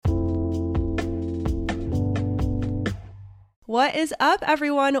What is up,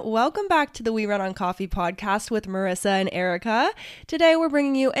 everyone? Welcome back to the We Run on Coffee podcast with Marissa and Erica. Today, we're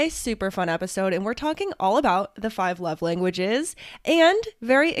bringing you a super fun episode, and we're talking all about the 5 love languages. And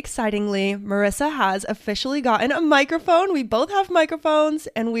very excitingly, Marissa has officially gotten a microphone. We both have microphones,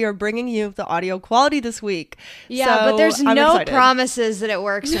 and we are bringing you the audio quality this week. Yeah, but there's no promises that it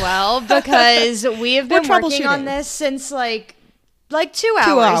works well because we have been working on this since like 2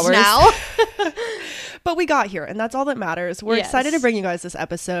 hours now. But we got here, and that's all that matters. We're excited to bring you guys this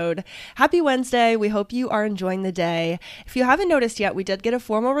episode. Happy Wednesday. We hope you are enjoying the day. If you haven't noticed yet, we did get a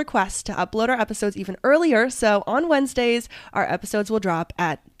formal request to upload our episodes even earlier. So on Wednesdays, our episodes will drop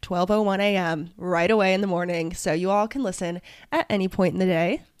at 12:01 a.m. right away in the morning. So you all can listen at any point in the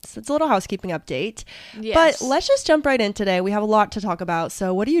day. So it's a little housekeeping update. Yes. But let's just jump right in today. We have a lot to talk about.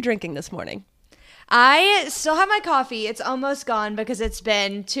 So what are you drinking this morning? I still have my coffee. It's almost gone because it's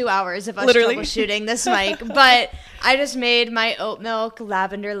been 2 hours of us troubleshooting this mic. But I just made my oat milk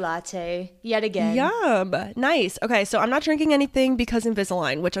lavender latte yet again. Yum. Nice. Okay, so I'm not drinking anything because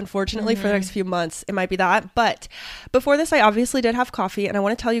Invisalign, which unfortunately for the next few months, it might be that. But before this, I obviously did have coffee. And I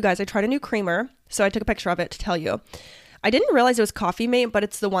want to tell you guys, I tried a new creamer. So I took a picture of it to tell you. I didn't realize it was Coffee Mate, but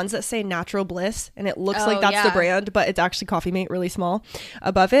it's the ones that say Natural Bliss. And it looks like that's the brand, but it's actually Coffee Mate, really small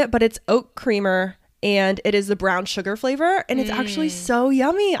above it. But it's oat creamer. And it is the brown sugar flavor, and it's actually so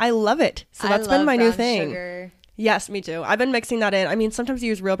yummy. I love it. So that's been my new thing. Sugar. Yes, me too. I've been mixing that in. I mean, sometimes you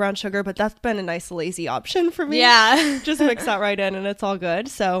use real brown sugar, but that's been a nice lazy option for me. Yeah. Just mix that right in, and it's all good.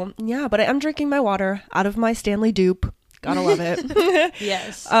 So yeah, but I'm drinking my water out of my Stanley Dupe. Gotta love it.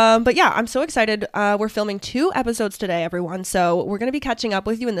 Yes. But yeah, I'm so excited. We're filming 2 episodes today, everyone. So we're going to be catching up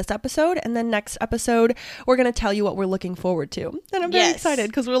with you in this episode. And then next episode, we're going to tell you what we're looking forward to. And I'm very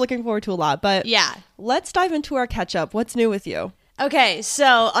excited because we're looking forward to a lot. But yeah, let's dive into our catch up. What's new with you? Okay,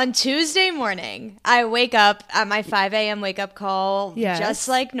 so on Tuesday morning, I wake up at my 5 a.m. wake up call, just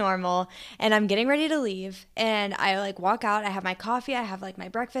like normal, and I'm getting ready to leave, and I walk out, I have my coffee, I have my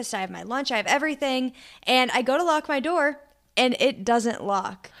breakfast, I have my lunch, I have everything, and I go to lock my door, and it doesn't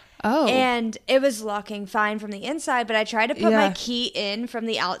lock. Oh. And it was locking fine from the inside, but I tried to put my key in from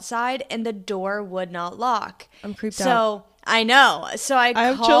the outside, and the door would not lock. I'm creeped out. So, I know. So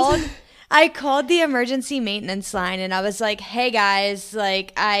I called the emergency maintenance line and I was like, hey guys,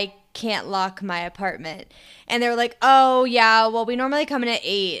 I can't lock my apartment. And they were like, oh yeah, well we normally come in at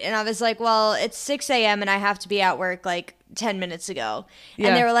 8. And I was like, well, it's 6 a.m. and I have to be at work 10 minutes ago. Yeah.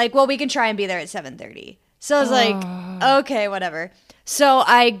 And they were like, well, we can try and be there at 7:30. So I was like, okay, whatever. So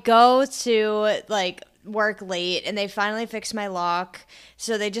I go to work late and they finally fixed my lock.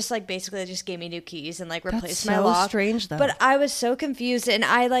 So they just basically just gave me new keys and replaced my lock. That's so strange though. But I was so confused, and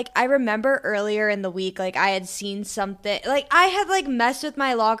I remember earlier in the week I had seen something, I had messed with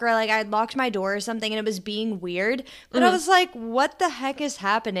my lock, or I had locked my door or something and it was being weird. But I was like, what the heck is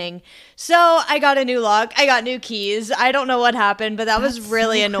happening? So I got a new lock. I got new keys. I don't know what happened, but that was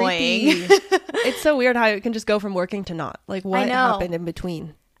really annoying. It's so weird how it can just go from working to not. What happened in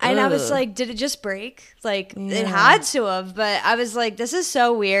between? And I was like, did it just break? It had to have. But I was like, this is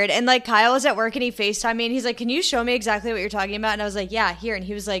so weird. And Kyle was at work and he FaceTimed me and he's like, can you show me exactly what you're talking about? And I was like, yeah, here. And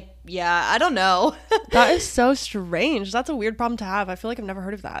he was like, yeah, I don't know. That is so strange. That's a weird problem to have. I feel like I've never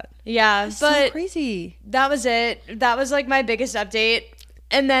heard of that. Yeah. That's but so crazy. That was it. That was my biggest update.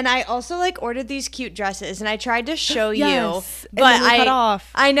 And then I also ordered these cute dresses and I tried to show you, but cut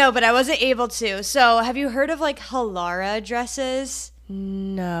off. I know, but I wasn't able to. So have you heard of Halara dresses?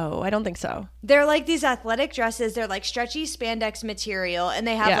 No, I don't think so. They're these athletic dresses. They're stretchy spandex material, and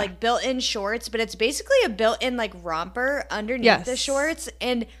they have built-in shorts, but it's basically a built-in romper underneath the shorts,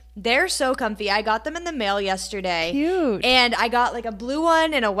 and they're so comfy. I got them in the mail yesterday. Cute. And I got a blue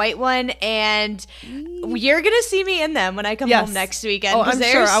one and a white one, and you're going to see me in them when I come home next weekend. Oh, I'm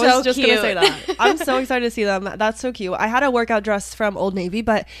sure. So I was just going to say cute. that. I'm so excited to see them. That's so cute. I had a workout dress from Old Navy,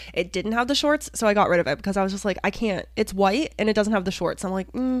 but it didn't have the shorts, so I got rid of it because I was just like, I can't. It's white and it doesn't have the shorts. I'm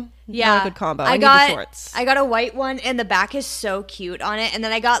like, not a good combo. I need the shorts. I got a white one, and the back is so cute on it. And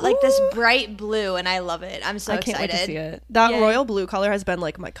then I got this bright blue, and I love it. I'm so excited. I can't wait to see it. That royal blue color has been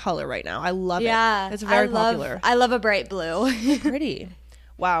my color right now. I love it. It's very popular. I love a bright blue. Pretty.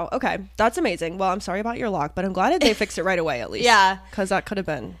 Wow. Okay. That's amazing. Well, I'm sorry about your lock, but I'm glad they fixed it right away at least. Yeah. Because that could have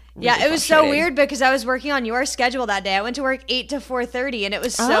been really it was so weird because I was working on your schedule that day. I went to work 8 to 4:30 and it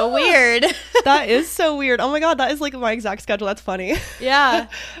was so weird. That is so weird. Oh my God. That is my exact schedule. That's funny. Yeah.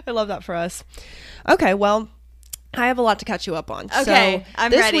 I love that for us. Okay. Well, I have a lot to catch you up on. Okay, so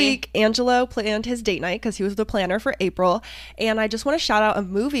I'm this ready. week, Angelo planned his date night because he was the planner for April. And I just want to shout out a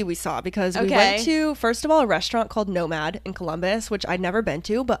movie we saw because we went to, first of all, a restaurant called Nomad in Columbus, which I'd never been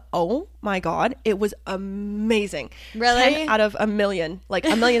to. But oh my God, it was amazing. Really? 10 out of a million. Like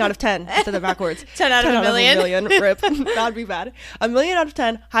a million out of 10. I said that backwards. 10 out of a million. Rip. That'd be bad. A million out of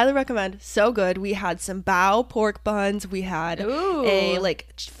 10. Highly recommend. So good. We had some bao pork buns. We had a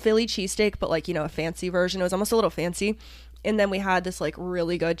like Philly cheesesteak, but like, you know, a fancy version. It was almost a little fancy. And then we had this like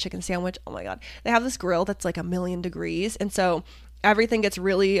really good chicken sandwich. Oh my God. They have this grill that's like 1,000,000 degrees. And so everything gets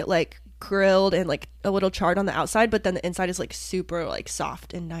really like grilled and like a little charred on the outside, but then the inside is like super like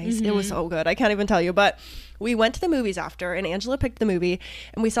soft and nice. It was so good. I can't even tell you. But we went to the movies after, and Angela picked the movie,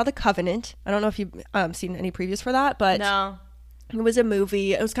 and we saw The Covenant. I don't know if you've seen any previews for that, but no. It was a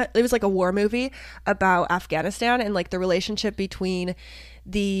movie. It was like a war movie about Afghanistan and like the relationship between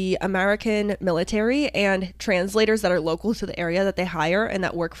the American military and translators that are local to the area that they hire and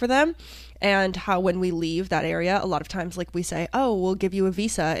that work for them, and how when we leave that area, a lot of times like we say, oh, we'll give you a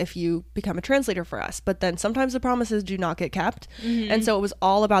visa if you become a translator for us, but then sometimes the promises do not get kept. And so it was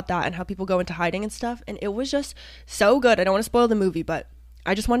all about that and how people go into hiding and stuff, and it was just so good. I don't want to spoil the movie, but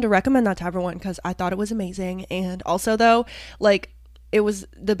I just wanted to recommend that to everyone because I thought it was amazing. And also though, like, it was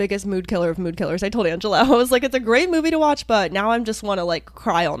the biggest mood killer of mood killers. I told Angela, I was like, it's a great movie to watch, but now I just want to like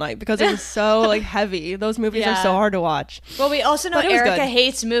cry all night because it was so like heavy. Those movies are so hard to watch. Well, we also know Erica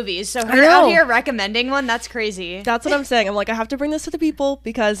hates movies, so her out here recommending one, that's crazy. That's what I'm saying. I'm like, I have to bring this to the people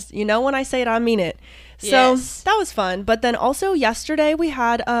because, you know, when I say it, I mean it. So that was fun. But then also yesterday we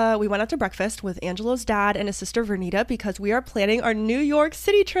had we went out to breakfast with Angelo's dad and his sister Vernita because we are planning our New York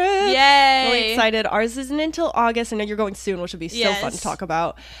City trip. Yay! Really excited. Ours isn't until August. I know you're going soon, which would be so fun to talk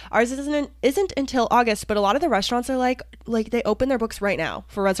about. Ours isn't until August, but a lot of the restaurants are like they open their books right now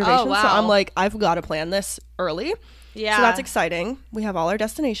for reservations. So I'm like, I've got to plan this early. Yeah. So that's exciting. We have all our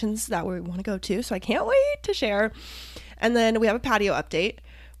destinations that we want to go to, so I can't wait to share. And then we have a patio update.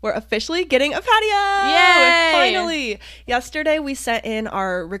 We're officially getting a patio! Yay! Finally! Yesterday, we sent in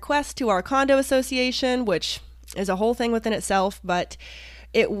our request to our condo association, which is a whole thing within itself, but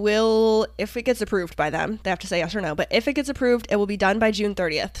it will, if it gets approved by them, they have to say yes or no, but if it gets approved, it will be done by June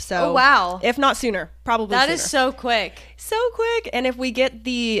 30th. So, if not sooner, probably sooner. That is so quick. So quick. And if we get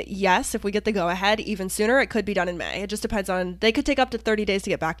the yes, if we get the go ahead even sooner, it could be done in May. It just depends on, they could take up to 30 days to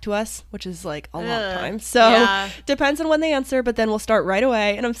get back to us, which is like a long time. So depends on when they answer, but then we'll start right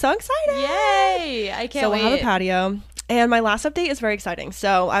away. And I'm so excited. Yay. I can't wait. So we'll have a patio. And my last update is very exciting.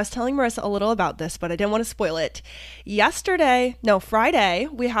 So I was telling Marissa a little about this, but I didn't want to spoil it. Friday,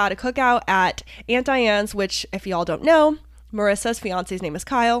 we had a cookout at Aunt Diane's, which if y'all don't know, Marissa's fiance's name is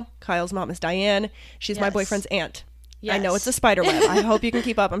Kyle. Kyle's mom is Diane. She's my boyfriend's aunt. Yes. I know it's a spider web. I hope you can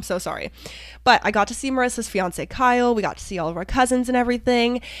keep up. I'm so sorry. But I got to see Marissa's fiance, Kyle. We got to see all of our cousins and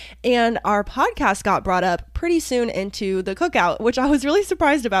everything. And our podcast got brought up pretty soon into the cookout, which I was really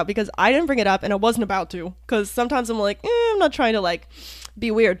surprised about because I didn't bring it up and I wasn't about to. Because sometimes I'm like, I'm not trying to like be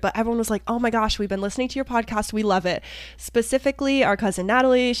weird, but everyone was like, oh my gosh, we've been listening to your podcast, we love it. Specifically our cousin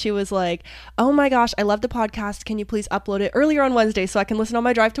Natalie, she was like, oh my gosh, I love the podcast, can you please upload it earlier on Wednesday so I can listen on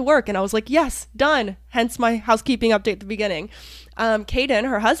my drive to work? And I was like, yes, done. Hence my housekeeping update at the beginning. Caden,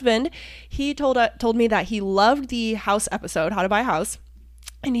 her husband, he told me that he loved the house episode, How to Buy a House.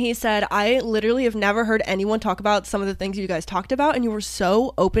 And he said, I literally have never heard anyone talk about some of the things you guys talked about. And you were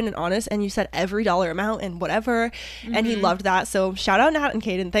so open and honest. And you said every dollar amount and whatever. Mm-hmm. And he loved that. So shout out Nat and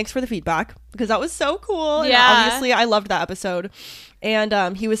Caden. Thanks for the feedback because that was so cool. Yeah. And obviously, I loved that episode.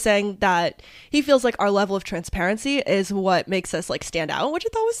 And he was saying that he feels like our level of transparency is what makes us like stand out, which I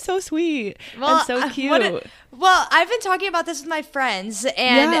thought was so sweet and so cute. Well, I've been talking about this with my friends.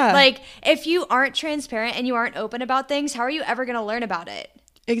 And like, if you aren't transparent and you aren't open about things, how are you ever going to learn about it?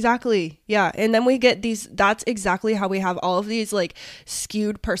 Exactly. Yeah. And then we get that's exactly how we have all of these like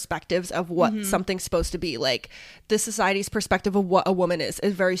skewed perspectives of what something's supposed to be. Like the society's perspective of what a woman is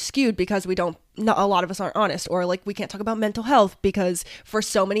very skewed because a lot of us aren't honest, or like we can't talk about mental health because for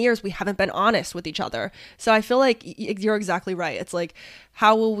so many years we haven't been honest with each other. So I feel like you're exactly right. It's like,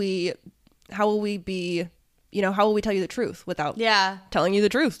 how will we be, how will we tell you the truth without telling you the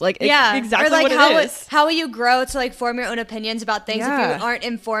truth? Like, exactly or like what it is. How will you grow to like form your own opinions about things if you aren't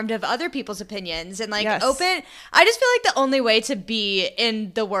informed of other people's opinions and like open? I just feel like the only way to be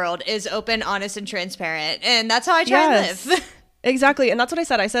in the world is open, honest, and transparent. And that's how I try to live. Exactly. And that's what I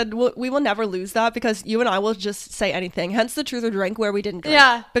said. I said, we will never lose that because you and I will just say anything. Hence the truth or drink where we didn't drink.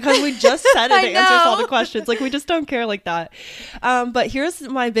 Yeah. Because we just said it to answer all the questions. Like we just don't care like that. But here's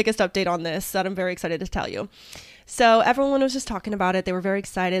my biggest update on this that I'm very excited to tell you. So everyone was just talking about it. They were very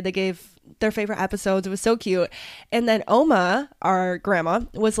excited. They gave their favorite episodes. It was so cute. And then Oma, our grandma,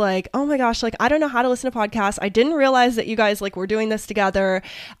 was like, oh my gosh, like, I don't know how to listen to podcasts. I didn't realize that you guys like were doing this together.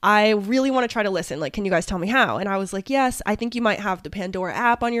 I really want to try to listen. Like, can you guys tell me how? And I was like, yes, I think you might have the Pandora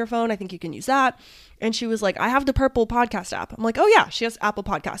app on your phone. I think you can use that. And she was like, I have the Purple podcast app. I'm like, oh yeah, she has Apple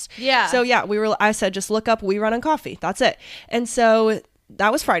Podcast. Yeah. So yeah, I said, just look up We Run on Coffee. That's it. And so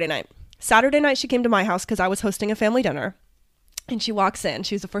that was Friday night. Saturday night, she came to my house because I was hosting a family dinner. And she walks in.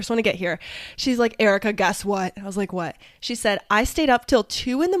 She was the first one to get here. She's like, Erica, guess what? I was like, what? She said, I stayed up till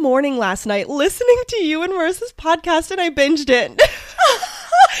 2 a.m. last night listening to you and Marissa's podcast and I binged it. Shout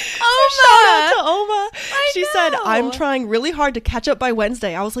out to Oma. She said, I'm trying really hard to catch up by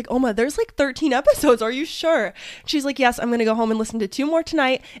Wednesday. I was like, Oma, there's like 13 episodes. Are you sure? She's like, yes, I'm going to go home and listen to 2 more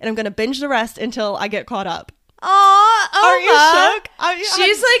tonight and I'm going to binge the rest until I get caught up. Aw, Oma. Are you shook?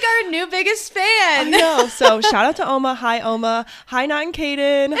 She's like our new biggest fan. I know. So shout out to Oma. Hi, Oma. Hi, Nat and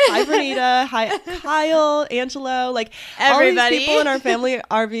Kaden. Hi, Vernita. Hi, Kyle, Angelo. Like, everybody. All these people in our family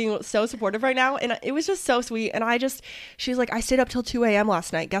are being so supportive right now. And it was just so sweet. And she's like, I stayed up till 2 a.m.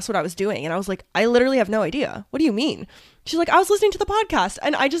 last night. Guess what I was doing? And I was like, I literally have no idea. What do you mean? She's like, I was listening to the podcast.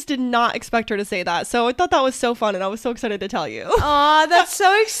 And I just did not expect her to say that. So I thought that was so fun. And I was so excited to tell you. Aw, that's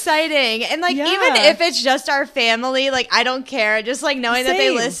so exciting. And like, even if it's just our family, like, I don't care. Just like knowing that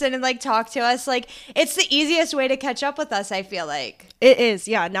they listen and like talk to us, like, it's the easiest way to catch up with us, I feel like. It is.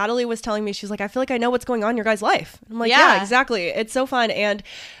 Yeah. Natalie was telling me, she's like, I feel like I know what's going on in your guys' life. I'm like, yeah, exactly. It's so fun. And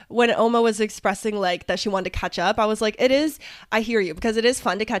when Oma was expressing like that she wanted to catch up, I was like, I hear you, because it is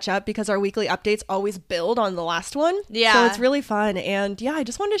fun to catch up because our weekly updates always build on the last one. Yeah. So it's really fun. And yeah, I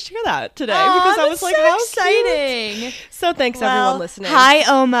just wanted to share that today because I was like, so how exciting. Cute. So thanks everyone listening. Hi,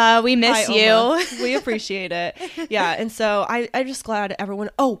 Oma. We miss you. Oma. We appreciate it. Yeah. And so I'm just glad everyone.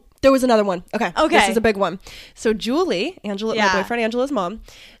 Oh, there was another one. Okay. This is a big one. So Julie, Angela, my boyfriend Angela's mom.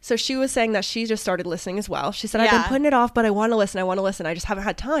 So she was saying that she just started listening as well. She said, I've been putting it off, but I want to listen. I just haven't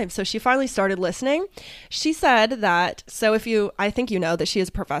had time. So she finally started listening. She said that, so I think you know that she is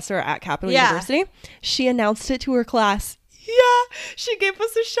a professor at Capital University. She announced it to her class. Yeah, she gave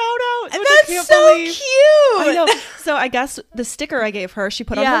us a shout out. That's so cute. I know. So I guess the sticker I gave her, she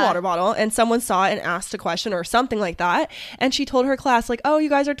put on her water bottle and someone saw it and asked a question or something like that. And she told her class, like, oh, you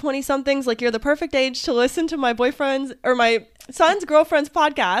guys are 20 somethings. Like, you're the perfect age to listen to my boyfriend's or my son's girlfriend's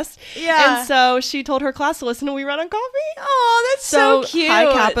podcast. Yeah. And so she told her class to listen to We Run on Coffee. Oh, that's so cute.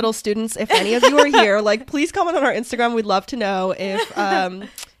 Hi, Capital students. If any of you are here, like, please comment on our Instagram. We'd love to know if,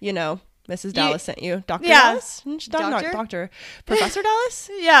 Mrs. Dallas sent you. Dr. Dallas? Doctor. Professor Dallas?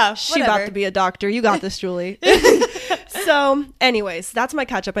 Yeah. She about to be a doctor. You got this, Julie. So, anyways, that's my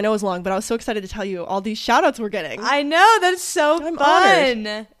catch up. I know it was long, but I was so excited to tell you all these shout outs we're getting. I know. That's so fun.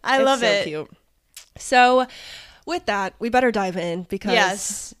 Honored. I love it. So cute. So, with that, we better dive in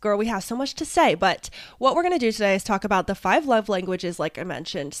because, girl, we have so much to say. But what we're going to do today is talk about the 5 love languages, like I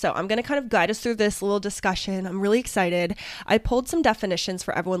mentioned. So I'm going to kind of guide us through this little discussion. I'm really excited. I pulled some definitions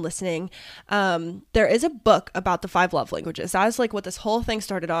for everyone listening. There is a book about the 5 love languages. That is like what this whole thing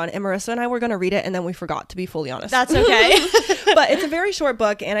started on. And Marissa and I were going to read it, and then we forgot, to be fully honest. That's okay. But it's a very short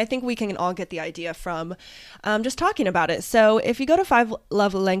book, and I think we can all get the idea from just talking about it. So if you go to 5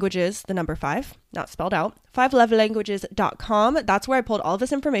 love languages, the number 5, not spelled out, 5lovelanguages.com. That's where I pulled all of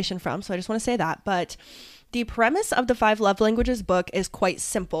this information from. So I just want to say that. But the premise of the 5 love languages book is quite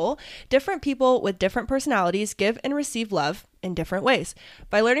simple. Different people with different personalities give and receive love in different ways.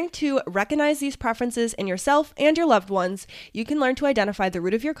 By learning to recognize these preferences in yourself and your loved ones, you can learn to identify the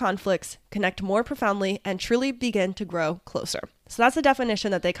root of your conflicts, connect more profoundly, and truly begin to grow closer. So that's the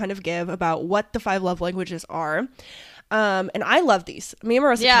definition that they kind of give about what the 5 love languages are. And I love these. Me and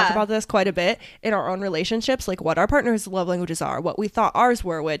Marissa talk about this quite a bit in our own relationships, like what our partners' love languages are, what we thought ours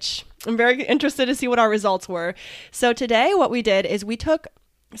were, which I'm very interested to see what our results were. So today what we did is we took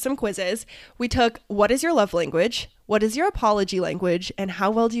some quizzes. We took, what is your love language? What is your apology language? And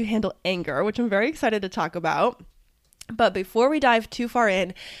how well do you handle anger? Which I'm very excited to talk about. But before we dive too far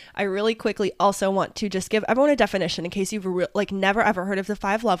in, I really quickly also want to just give everyone a definition in case you've never ever heard of the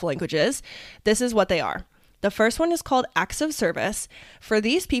 5 love languages. This is what they are. The first one is called acts of service. For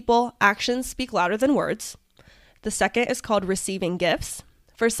these people, actions speak louder than words. The second is called receiving gifts.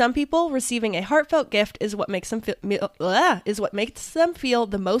 For some people, receiving a heartfelt gift is what makes them feel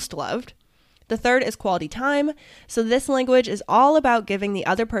the most loved. The third is quality time. So this language is all about giving the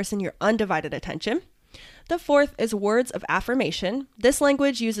other person your undivided attention. The fourth is words of affirmation. This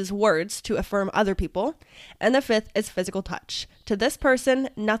language uses words to affirm other people. And the fifth is physical touch. To this person,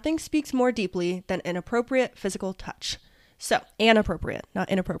 nothing speaks more deeply than inappropriate physical touch. So, appropriate, not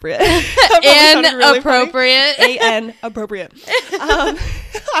inappropriate. Inappropriate. Appropriate.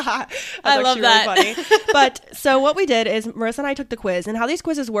 I love that. Really funny. But so what we did is Marissa and I took the quiz, and how these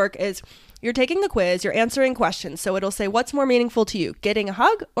quizzes work is you're taking the quiz, you're answering questions. So it'll say, what's more meaningful to you, getting a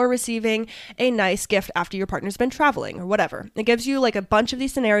hug or receiving a nice gift after your partner's been traveling or whatever. It gives you like a bunch of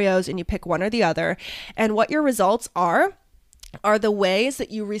these scenarios and you pick one or the other. And what your results are the ways that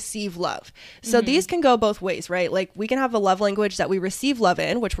you receive love. So these can go both ways, right? Like we can have a love language that we receive love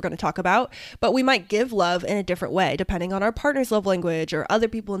in, which we're going to talk about, but we might give love in a different way depending on our partner's love language or other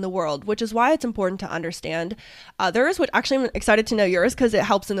people in the world, which is why it's important to understand others, which actually I'm excited to know yours because it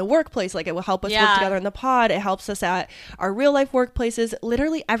helps in the workplace. Like it will help us work together in the pod. It helps us at our real life workplaces,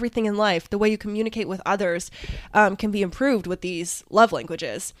 literally everything in life. The way you communicate with others can be improved with these love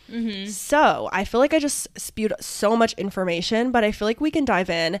languages. So I feel like I just spewed so much information, but I feel like we can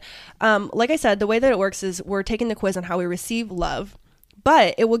dive in. Like I said, the way that it works is we're taking the quiz on how we receive love,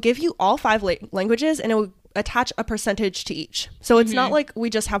 but it will give you all 5 languages and it will attach a percentage to each. So it's not like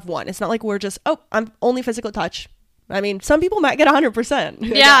we just have one. It's not like we're just, I'm only physical touch. I mean, some people might get 100%.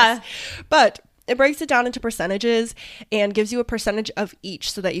 Yeah. But it breaks it down into percentages and gives you a percentage of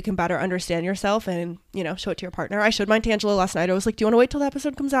each so that you can better understand yourself and, show it to your partner. I showed mine to Angelo last night. I was like, do you want to wait till the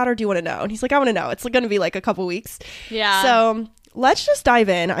episode comes out or do you want to know? And he's like, I want to know. It's going to be like a couple weeks. Yeah. So let's just dive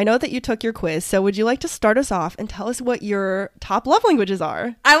in. I know that you took your quiz. So would you like to start us off and tell us what your top love languages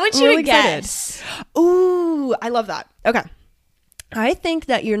are? I want you to guess. Ooh, I love that. Okay. I think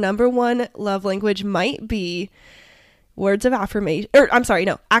that your number one love language might be words of affirmation.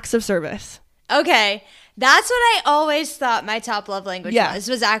 Acts of service. Okay, that's what I always thought my top love language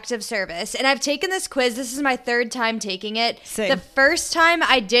was acts of service. And I've taken this quiz. This is my 3rd time taking it. Same. The first time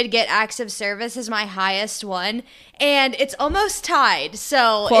I did get acts of service is my highest one. And it's almost tied.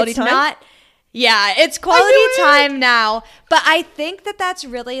 So quality it's time? not. Yeah, it's quality time now. But I think that that's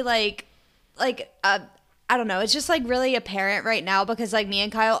really I don't know. It's just like really apparent right now because like me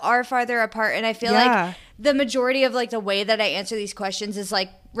and Kyle are farther apart. And I feel like the majority of like the way that I answer these questions is like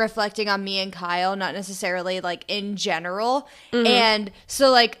reflecting on me and Kyle, not necessarily like in general. And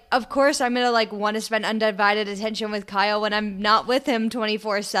so like, of course I'm going to like want to spend undivided attention with Kyle when I'm not with him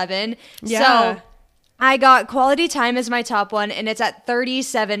 24/7. Yeah. So I got quality time as my top one and it's at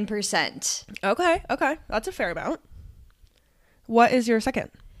 37%. Okay. That's a fair amount. What is your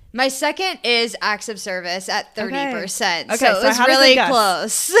second? My second is acts of service at 30%. Okay, so it was really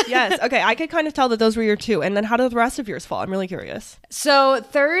close. Yes. Okay. I could kind of tell that those were your 2. And then how do the rest of yours fall? I'm really curious. So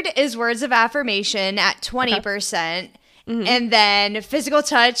third is words of affirmation at 20%. And then physical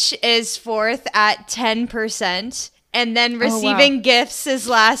touch is 4th at 10%. And then receiving gifts is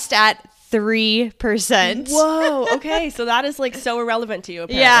last at 3%. Whoa. Okay. So that is like so irrelevant to you,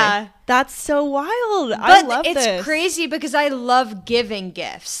 apparently. Yeah. That's so wild. But I love this. It's crazy because I love giving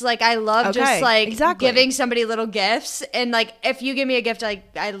gifts. Like I love just like giving somebody little gifts. And like if you give me a gift, like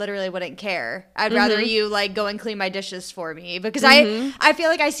I literally wouldn't care. I'd rather you like go and clean my dishes for me because I feel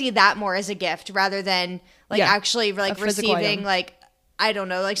like I see that more as a gift rather than like actually like receiving like, I don't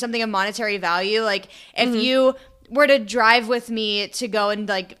know, like something of monetary value. Like if you were to drive with me to go and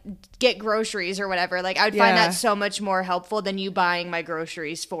like get groceries or whatever, like I would find that so much more helpful than you buying my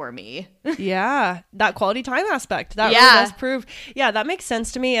groceries for me. Yeah, that quality time aspect that really does prove. Yeah, that makes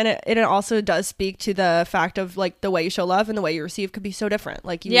sense to me, and it also does speak to the fact of like the way you show love and the way you receive could be so different.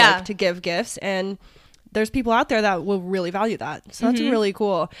 Like you like to give gifts, and there's people out there that will really value that. So that's really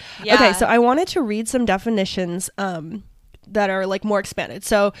cool. Yeah. Okay, so I wanted to read some definitions that are like more expanded.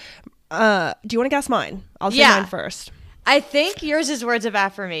 So do you want to guess mine? I'll say mine first. I think yours is words of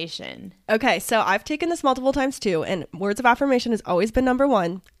affirmation. Okay, so I've taken this multiple times too, and words of affirmation has always been number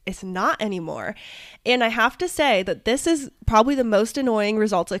 1. It's not anymore. And I have to say that this is probably the most annoying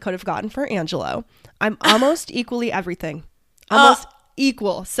results I could have gotten for Angelo. I'm almost equally everything. Almost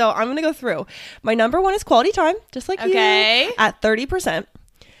equal. So I'm going to go through. My number 1 is quality time, just like you, at 30%.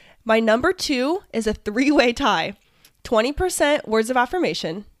 My number 2 is a 3-way tie. 20% words of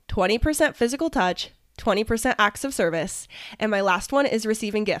affirmation, 20% physical touch, 20% acts of service, and my last one is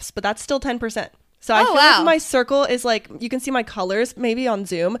receiving gifts, but that's still 10%. So I feel like my circle is like, you can see my colors maybe on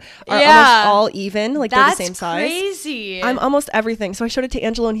Zoom are almost all even, like they're the same size. That's crazy. I'm almost everything. So I showed it to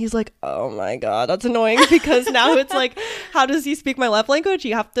Angelo and he's like, oh my God, that's annoying because now it's like, how does he speak my love language?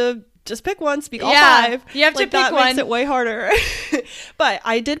 You have to just pick one, speak all five. You have to pick that one. Makes it way harder. But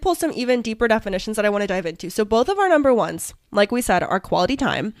I did pull some even deeper definitions that I want to dive into. So both of our number ones, like we said, are quality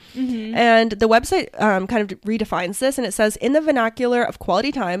time. And the website kind of redefines this, and it says, in the vernacular of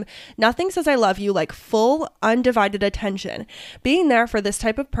quality time, nothing says I love you like full, undivided attention. Being there for this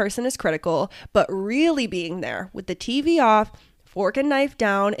type of person is critical, but really being there with the TV off, fork and knife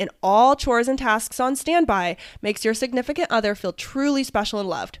down, and all chores and tasks on standby makes your significant other feel truly special and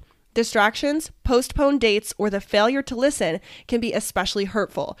loved. Distractions, postponed dates, or the failure to listen can be especially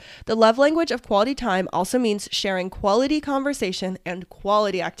hurtful. The love language of quality time also means sharing quality conversation and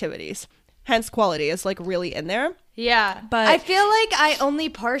quality activities. Hence, quality is like really in there. Yeah. But I feel like I only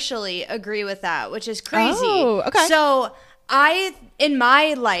partially agree with that, which is crazy. Oh, okay. So in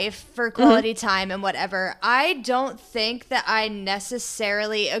my life for quality time and whatever, I don't think that I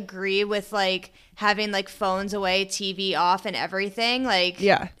necessarily agree with like having like phones away, TV off and everything. Like,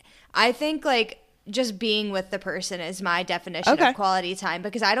 yeah. I think like just being with the person is my definition of quality time,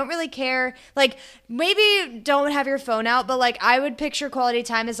 because I don't really care. Like, maybe don't have your phone out, but like I would picture quality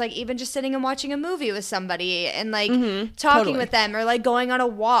time as like even just sitting and watching a movie with somebody and like talking with them, or like going on a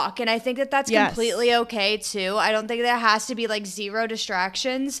walk. And I think that that's completely okay too. I don't think there has to be like zero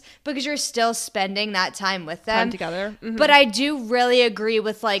distractions, because you're still spending that time with them. Time together. But I do really agree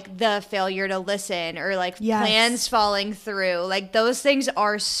with like the failure to listen, or like plans falling through. Like those things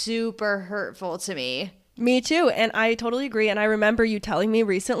are super hurtful to me. Me too. And I totally agree. And I remember you telling me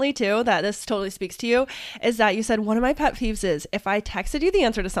recently too, that this totally speaks to you, is that you said one of my pet peeves is if I texted you the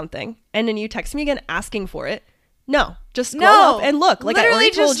answer to something and then you text me again asking for it. No, just scroll up and look. Like, I already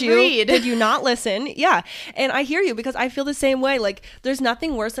told you, did you not listen? Yeah. And I hear you, because I feel the same way. Like, there's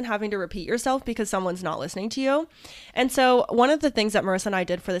nothing worse than having to repeat yourself because someone's not listening to you. And so one of the things that Marissa and I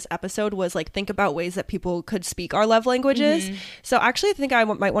did for this episode was like think about ways that people could speak our love languages. So actually I think I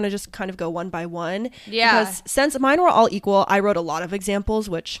might want to just kind of go one by one. Yeah. Because since mine were all equal, I wrote a lot of examples,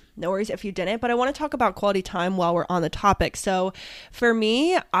 which no worries if you didn't, but I want to talk about quality time while we're on the topic. So for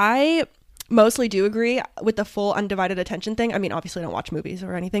me, I mostly do agree with the full undivided attention thing. I mean, obviously I don't watch movies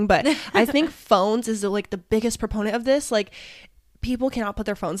or anything, but I think phones is like the biggest proponent of this. Like, people cannot put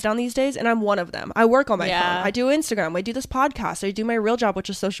their phones down these days, and I'm one of them. I work on my phone. I do Instagram. I do this podcast. I do my real job, which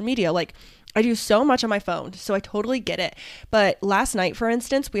is social media. Like, I do so much on my phone, so I totally get it. But last night, for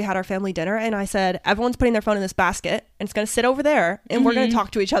instance, we had our family dinner, and I said, everyone's putting their phone in this basket, and it's going to sit over there, and we're going to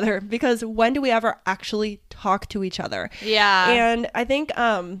talk to each other, because when do we ever actually talk to each other? Yeah. And I think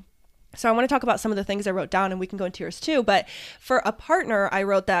so I want to talk about some of the things I wrote down, and we can go into yours too. But for a partner, I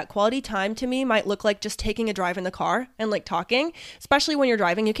wrote that quality time to me might look like just taking a drive in the car and like talking, especially when you're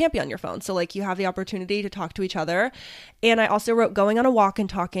driving, you can't be on your phone. So like you have the opportunity to talk to each other. And I also wrote going on a walk and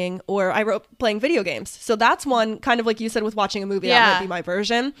talking, or I wrote playing video games. So that's one, kind of like you said with watching a movie, that might be my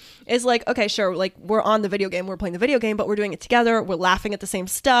version, is like, okay, sure, like we're on the video game, we're playing the video game, but we're doing it together. We're laughing at the same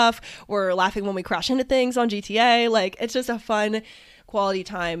stuff. We're laughing when we crash into things on GTA. Like, it's just a fun quality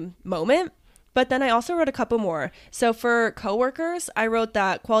time moment. But then I also wrote a couple more. So for coworkers, I wrote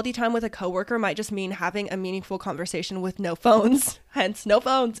that quality time with a coworker might just mean having a meaningful conversation with no phones, hence no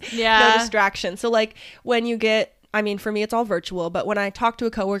phones, no distraction. So like when you get, I mean, for me, it's all virtual, but when I talk to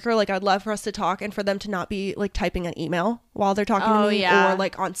a coworker, like I'd love for us to talk and for them to not be like typing an email while they're talking to me, or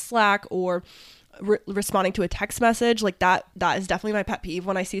like on Slack, or responding to a text message. Like that is definitely my pet peeve.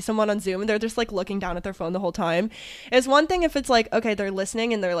 When I see someone on Zoom and they're just like looking down at their phone the whole time. It's one thing if it's like, okay, they're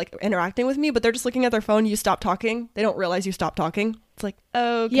listening and they're like interacting with me, but they're just looking at their phone, you stop talking, they don't realize you stopped talking. It's like,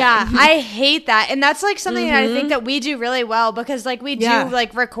 okay. Yeah, I hate that. And that's like something that I think that we do really well, because like we do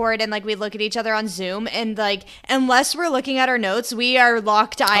like record and like we look at each other on Zoom, and like unless we're looking at our notes, we are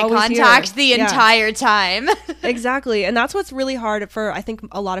locked eye contact the entire time. Exactly. And that's what's really hard for, I think,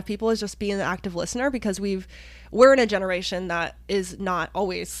 a lot of people, is just being an active listener, because we're in a generation that is not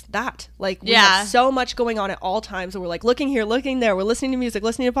always that. Like, we have so much going on at all times, and we're like looking here, looking there, we're listening to music,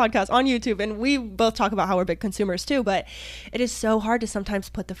 listening to podcasts on YouTube, and we both talk about how we're big consumers too, but it is so hard to sometimes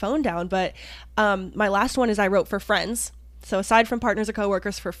put the phone down. But my last one is I wrote for friends. So aside from partners or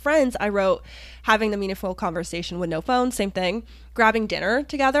coworkers, for friends, I wrote having the meaningful conversation with no phone. Same thing. Grabbing dinner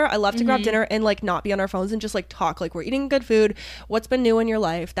together. I love to grab dinner and like not be on our phones and just like talk. Like, we're eating good food. What's been new in your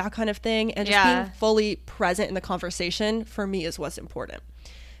life? That kind of thing. And just being fully present in the conversation, for me, is what's important.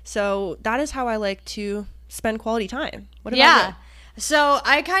 So that is how I like to spend quality time. What about you? So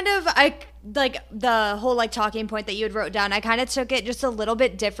I like the whole like talking point that you had wrote down, I kind of took it just a little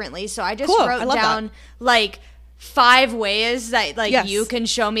bit differently. So I just wrote down like 5 ways that like you can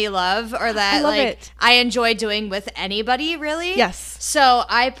show me love, or that I enjoy doing with anybody, really. Yes. So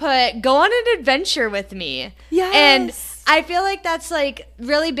I put, go on an adventure with me. Yes. And I feel like that's like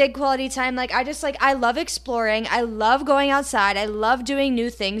really big quality time. Like I love exploring. I love going outside. I love doing new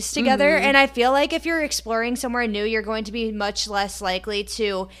things together. And I feel like if you're exploring somewhere new, you're going to be much less likely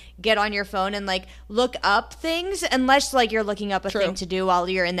to get on your phone and like look up things, unless like you're looking up a thing to do while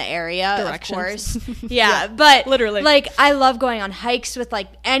you're in the area. Directions. Of course. Yeah, but literally, like I love going on hikes with like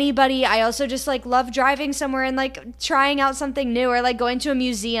anybody. I also just like love driving somewhere and like trying out something new, or like going to a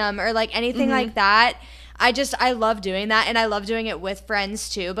museum or like anything like that. I love doing that, and I love doing it with friends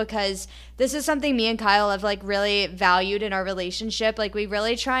too, because this is something me and Kyle have like really valued in our relationship. Like we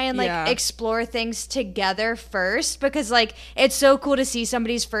really try and like explore things together first, because like it's so cool to see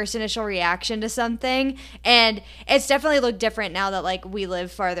somebody's first initial reaction to something. And it's definitely looked different now that like we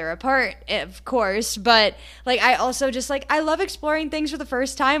live farther apart, of course, but like I also just like I love exploring things for the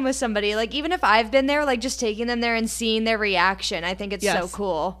first time with somebody. Like even if I've been there, like just taking them there and seeing their reaction, I think it's so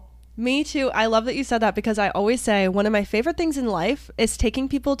cool. Me too. I love that you said that, because I always say one of my favorite things in life is taking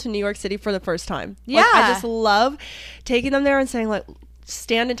people to New York City for the first time. Yeah. Like, I just love taking them there and saying like,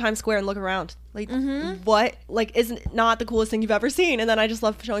 stand in Times Square and look around. Like what like isn't not the coolest thing you've ever seen. And then I just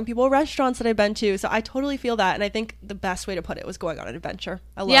love showing people restaurants that I've been to. So I totally feel that. And I think the best way to put it was going on an adventure.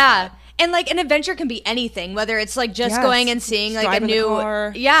 I love that. And like an adventure can be anything, whether it's like just going and seeing like a new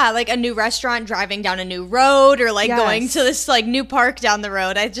like a new restaurant, driving down a new road, or like going to this like new park down the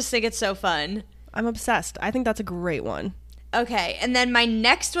road. I just think it's so fun. I'm obsessed. I think that's a great one. Okay, and then my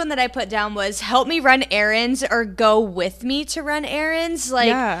next one that I put down was help me run errands or go with me to run errands.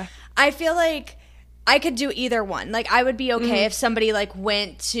 Like, I feel like I could do either one. Like, I would be okay if somebody, like,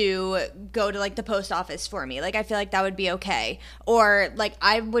 went to go to, like, the post office for me. Like, I feel like that would be okay. Or, like,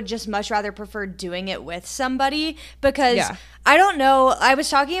 I would just much rather prefer doing it with somebody, because I don't know. I was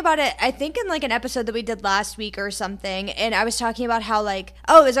talking about it, I think, in, like, an episode that we did last week or something, and I was talking about how, like,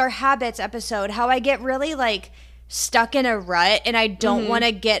 it was our habits episode, how I get really, like, stuck in a rut and I don't want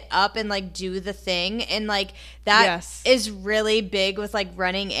to get up and like do the thing, and like that is really big with like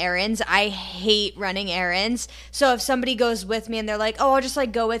running errands. I hate running errands. So if somebody goes with me and they're like, I'll just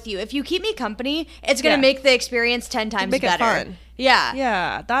like go with you, if you keep me company, it's gonna make the experience 10 times make better. It fun.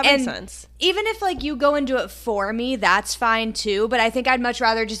 Yeah, that makes sense. Even if like you go and do it for me, that's fine too, but I think I'd much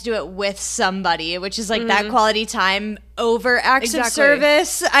rather just do it with somebody, which is like that quality time over acts of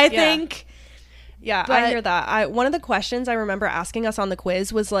service, I think. Yeah, I hear that. One of the questions I remember asking us on the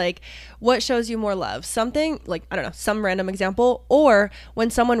quiz was like, what shows you more love? Something like, I don't know, some random example, or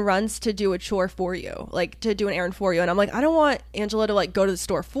when someone runs to do a chore for you, like to do an errand for you. And I'm like, I don't want Angela to like go to the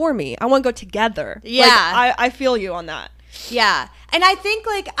store for me. I want to go together. Yeah. Like, I feel you on that. Yeah. And I think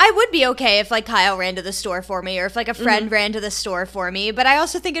like I would be okay if like Kyle ran to the store for me, or if like a friend ran to the store for me, but I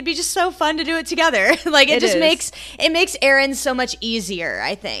also think it'd be just so fun to do it together. Like it just makes errands so much easier,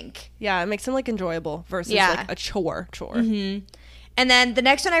 I think. Yeah, it makes them like enjoyable versus like a chore. And then the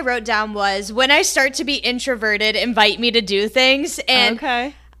next one I wrote down was, when I start to be introverted, invite me to do things. And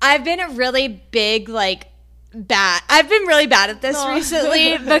I've been really bad at this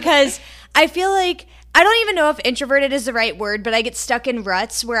recently, because I feel like I don't even know if introverted is the right word, but I get stuck in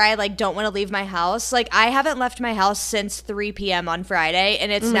ruts where I like don't want to leave my house. Like I haven't left my house since 3 p.m. on Friday,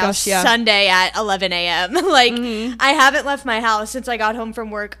 and it's now Sunday at 11 a.m. Like I haven't left my house since I got home from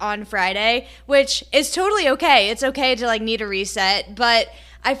work on Friday, which is totally okay. It's okay to like need a reset, but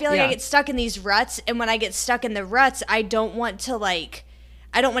I feel like I get stuck in these ruts, and when I get stuck in the ruts, I don't want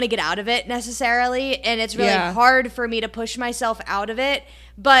to get out of it necessarily, and it's really hard for me to push myself out of it,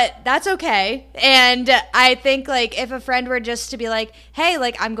 but that's okay. And I think like if a friend were just to be like, hey,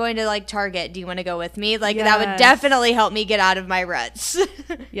 like I'm going to like Target, do you want to go with me? Like that would definitely help me get out of my ruts.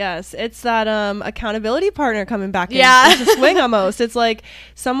 Yes, it's that accountability partner coming back into the swing almost. It's like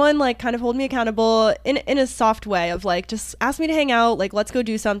someone like kind of hold me accountable in a soft way of like, just ask me to hang out, like let's go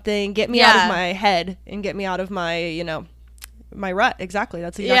do something, get me out of my head and get me out of my, my rut. Exactly.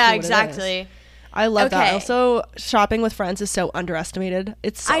 That's exactly what it is. I love that. Also, shopping with friends is so underestimated.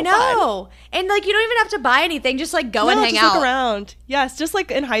 It's so I know. Fun. And like you don't even have to buy anything, just like go and hang out. Look around. Yes, just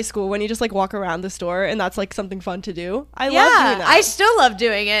like in high school when you just like walk around the store, and that's like something fun to do. I love doing that. I still love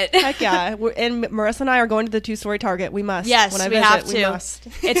doing it. Heck yeah. And Marissa and I are going to the 2-story Target. We must. Yes, when I visit, have to. We must.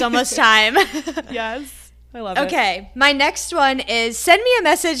 It's almost time. Yes. I love it. Okay, my next one is send me a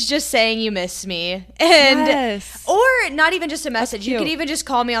message just saying you miss me. And or not even just a message. You could even just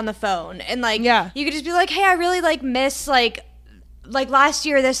call me on the phone, and like you could just be like, "Hey, I really like miss like last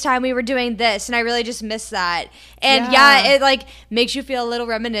year this time we were doing this, and I really just miss that." And it like makes you feel a little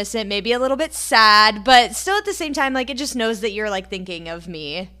reminiscent, maybe a little bit sad, but still at the same time like it just knows that you're like thinking of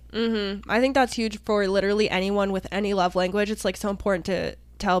me. I think that's huge for literally anyone with any love language. It's like so important to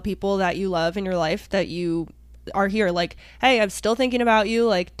tell people that you love in your life that you are here. Like, hey, I'm still thinking about you.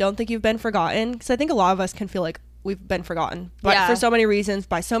 Like, don't think you've been forgotten. Because I think a lot of us can feel like we've been forgotten, but for so many reasons,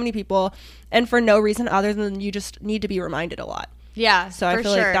 by so many people, and for no reason other than you just need to be reminded a lot. Yeah, so I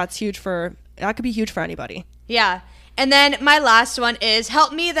feel like that's huge that could be huge for anybody. Yeah. And then my last one is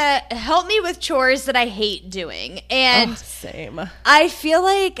help me with chores that I hate doing. And same. I feel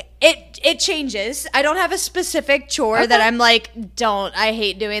like it changes. I don't have a specific chore that I'm like, I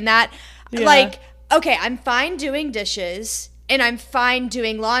hate doing that. Yeah. Like, okay, I'm fine doing dishes and I'm fine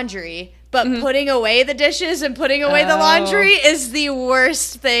doing laundry, but putting away the dishes and putting away the laundry is the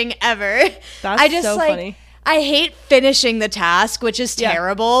worst thing ever. That's so funny. I hate finishing the task, which is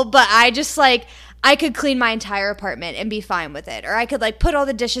terrible, but I just like, I could clean my entire apartment and be fine with it. Or I could like put all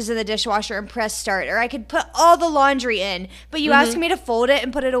the dishes in the dishwasher and press start. Or I could put all the laundry in. But you ask me to fold it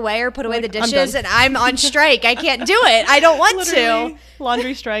and put it away or put away the dishes and I'm on strike. I can't do it. I don't want to.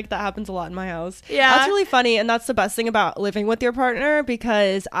 Laundry strike, that happens a lot in my house. Yeah. That's really funny. And that's the best thing about living with your partner,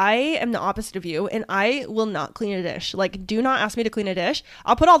 because I am the opposite of you and I will not clean a dish. Like, do not ask me to clean a dish.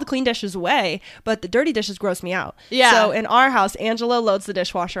 I'll put all the clean dishes away, but the dirty dishes gross me out. Yeah. So in our house, Angelo loads the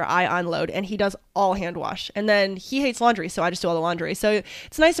dishwasher, I unload, and he does all hand wash. And then he hates laundry, so I just do all the laundry. So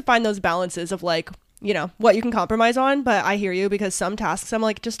it's nice to find those balances of like, you know, what you can compromise on. But I hear you, because some tasks I'm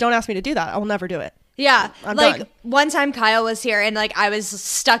like, just don't ask me to do that. I will never do it. Yeah. I'm like done. One time Kyle was here and like I was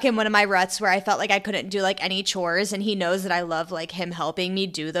stuck in one of my ruts where I felt like I couldn't do like any chores, and he knows that I love like him helping me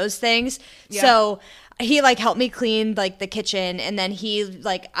do those things. Yeah. So he like helped me clean like the kitchen, and then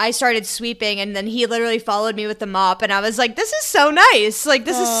I started sweeping, and then he literally followed me with the mop, and I was like, this is so nice. Like,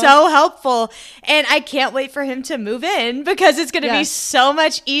 this is so helpful. And I can't wait for him to move in, because it's going to be so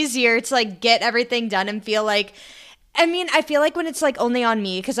much easier to like get everything done and feel like, I mean, I feel like when it's like only on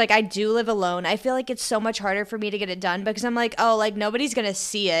me, because like I do live alone, I feel like it's so much harder for me to get it done, because I'm like, oh, like nobody's going to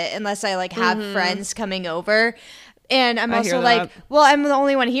see it unless I like have friends coming over. And I'm also like, well, I'm the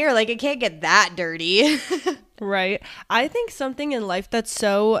only one here. Like, it can't get that dirty. Right. I think something in life that's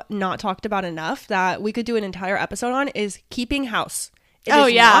so not talked about enough that we could do an entire episode on is keeping house. It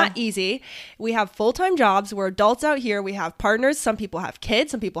is not easy. We have full-time jobs. We're adults out here. We have partners. Some people have kids.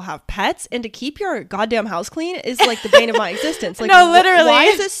 Some people have pets. And to keep your goddamn house clean is like the bane of my existence. Like, no, literally. Why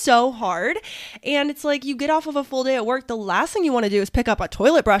is it so hard? And it's like, you get off of a full day at work. The last thing you want to do is pick up a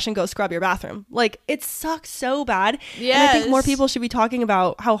toilet brush and go scrub your bathroom. Like, it sucks so bad. Yes. And I think more people should be talking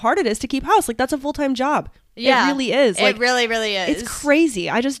about how hard it is to keep house. Like, that's a full-time job. Yeah, it really is. Like, it really, really is. It's crazy.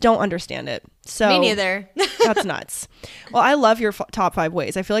 I just don't understand it. So me neither. That's nuts. Well, I love your top 5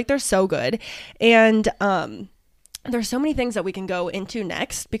 ways. I feel like they're so good. And there's so many things that we can go into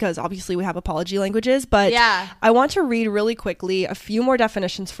next, because obviously we have apology languages. But I want to read really quickly a few more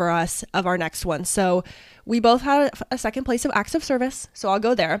definitions for us of our next one. So we both had a second place of acts of service. So I'll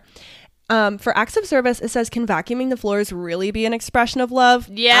go there. For acts of service, it says, can vacuuming the floors really be an expression of love?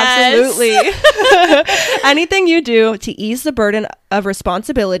 Yes. Absolutely. Anything you do to ease the burden of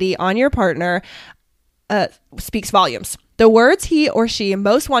responsibility on your partner speaks volumes. The words he or she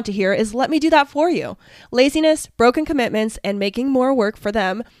most want to hear is, let me do that for you. Laziness, broken commitments, and making more work for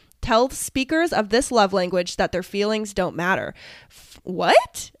them tell speakers of this love language that their feelings don't matter.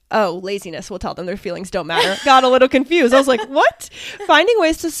 What? Oh, laziness will tell them their feelings don't matter. Got a little confused. I was like, what? Finding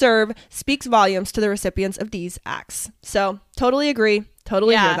ways to serve speaks volumes to the recipients of these acts. So totally agree.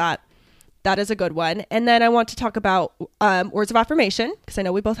 Totally hear that. That is a good one. And then I want to talk about words of affirmation, because I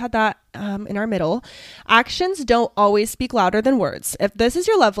know we both had that in our middle. Actions don't always speak louder than words. If this is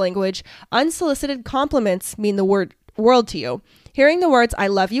your love language, unsolicited compliments mean the world to you. Hearing the words, I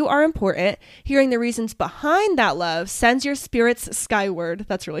love you, are important. Hearing the reasons behind that love sends your spirits skyward.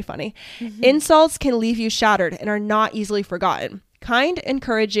 That's really funny. Mm-hmm. Insults can leave you shattered and are not easily forgotten. Kind,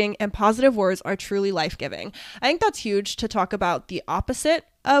 encouraging, and positive words are truly life-giving. I think that's huge to talk about the opposite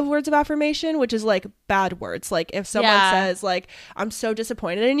of words of affirmation, which is like bad words. Like if someone says like, I'm so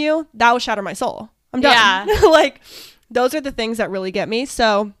disappointed in you, that will shatter my soul. I'm done. Yeah. Like, those are the things that really get me.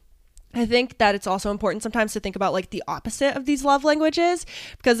 So I think that it's also important sometimes to think about like the opposite of these love languages,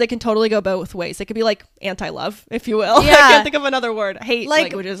 because they can totally go both ways. They could be like anti-love, if you will. Yeah. I can't think of another word. Hate like,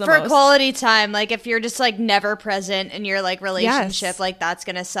 languages for almost. Quality time. Like if you're just like never present in your like relationship, like that's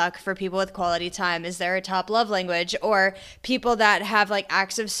going to suck for people with quality time. Is there a top love language? Or people that have like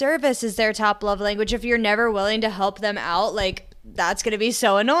acts of service is their top love language. If you're never willing to help them out, like that's going to be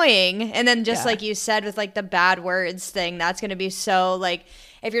so annoying. And then just like you said with like the bad words thing, that's going to be so like,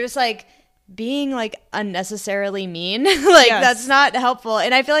 if you're just like being like unnecessarily mean. Like that's not helpful.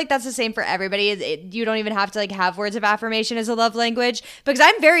 And I feel like that's the same for everybody. You don't even have to like have words of affirmation as a love language, because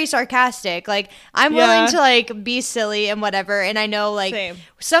I'm very sarcastic. Like I'm willing to like be silly and whatever. And I know like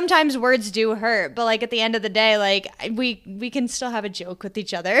sometimes words do hurt, but like at the end of the day, like we can still have a joke with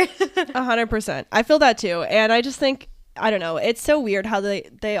each other. 100%. I feel that too. And I just think, I don't know, it's so weird how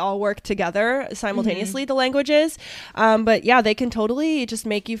they all work together simultaneously, the languages. But yeah, they can totally just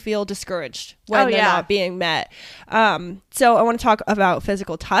make you feel discouraged when they're not being met. So I want to talk about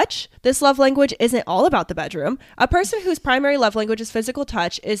physical touch. This love language isn't all about the bedroom. A person whose primary love language is physical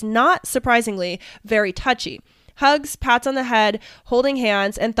touch is not surprisingly very touchy. Hugs, pats on the head, holding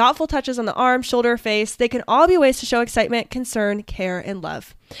hands, and thoughtful touches on the arm, shoulder, face, they can all be ways to show excitement, concern, care, and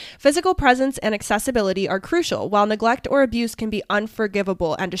love. Physical presence and accessibility are crucial, while neglect or abuse can be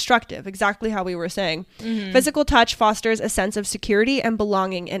unforgivable and destructive, exactly how we were saying. Physical touch fosters a sense of security and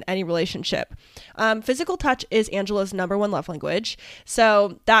belonging in any relationship. Physical touch is Angela's number one love language.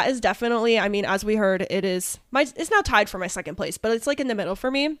 So that is definitely, I mean, as we heard, it's now tied for my second place, but it's like in the middle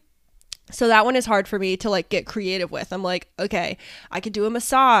for me. So that one is hard for me to like get creative with. I'm like, okay, I could do a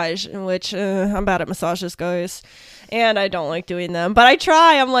massage, in which I'm bad at massages, guys, and I don't like doing them, but I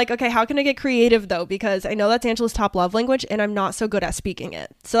try. I'm like, okay, how can I get creative though? Because I know that's Angela's top love language and I'm not so good at speaking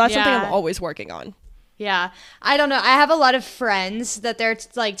it. So that's something I'm always working on. Yeah. I don't know. I have a lot of friends that their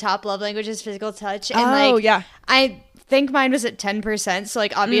like top love language is physical touch. And I think mine was at 10%. So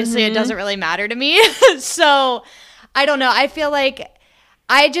like obviously it doesn't really matter to me. So I don't know. I feel like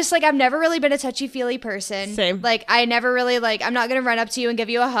I've never really been a touchy-feely person. Same. Like, I never really, like, I'm not going to run up to you and give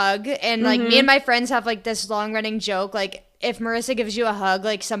you a hug. And, like, me and my friends have, like, this long-running joke. Like, if Marissa gives you a hug,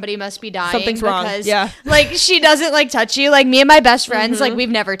 like, somebody must be dying. Something's wrong. Yeah. Like, she doesn't, like, touch you. Like, me and my best friends, like, we've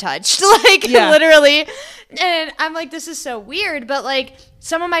never touched. Like, literally. And I'm like, this is so weird. But, like,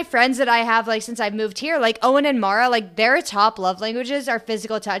 some of my friends that I have, like, since I've moved here, like, Owen and Mara, like, their top love languages are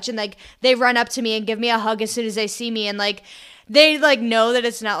physical touch. And, like, they run up to me and give me a hug as soon as they see me. And, like, they like know that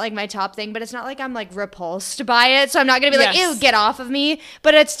it's not like my top thing, but it's not like I'm like repulsed by it. So I'm not going to be like, ew, get off of me.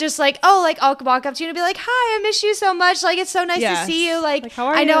 But it's just like, oh, like I'll walk up to you and be like, hi, I miss you so much. Like, it's so nice to see you. Like how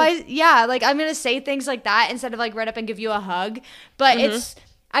are you? Like I'm going to say things like that instead of like run up and give you a hug. But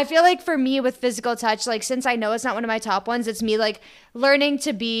I feel like for me with physical touch, like since I know it's not one of my top ones, it's me like learning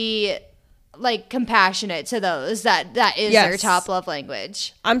to be like compassionate to those that is their top love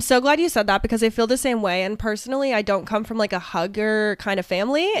language. I'm so glad you said that because I feel the same way. And personally, I don't come from like a hugger kind of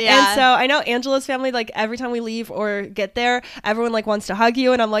family. And so I know Angela's family, like every time we leave or get there, everyone like wants to hug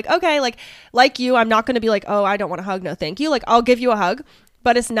you. And I'm like, okay, like you, I'm not going to be like, oh, I don't want a hug. No, thank you. Like I'll give you a hug.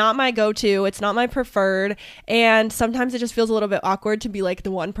 But it's not my go-to. It's not my preferred. And sometimes it just feels a little bit awkward to be like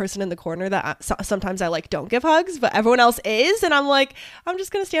the one person in the corner that sometimes I like don't give hugs, but everyone else is. And I'm like, I'm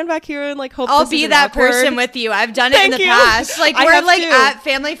just going to stand back here and like hope I'll be that awkward person with you. I've done it in the past. Like we're like at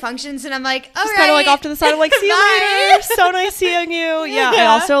family functions and I'm like, all right. Just kind of like off to the side. I'm like, see you later. So nice seeing you. Yeah. I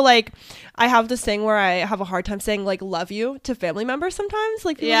also like, I have this thing where I have a hard time saying like love you to family members sometimes.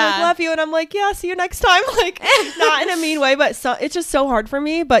 Like people like love you and I'm like, yeah, see you next time. Like not in a mean way, but it's just so hard for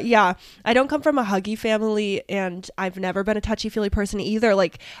me. But yeah, I don't come from a huggy family and I've never been a touchy-feely person either.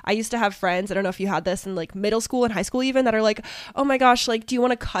 Like I used to have friends, I don't know if you had this in like middle school and high school even, that are like, oh my gosh, like do you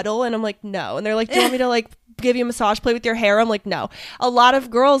want to cuddle? And I'm like, no. And they're like, do you want me to like give you a massage, play with your hair? I'm like, no. A lot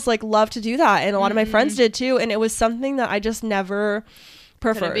of girls like love to do that and a lot of my friends did too. And it was something that I just never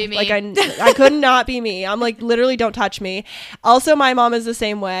prefer. Like I could not be me. I'm like, literally don't touch me. Also my mom is the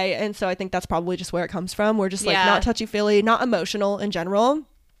same way, and so I think that's probably just where it comes from. We're just like not touchy-feely, not emotional in general.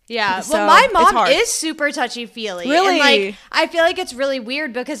 Yeah. So well, my mom is super touchy-feely. Really? And like I feel like it's really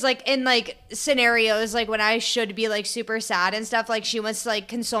weird because like in like scenarios like when I should be like super sad and stuff, like she wants to like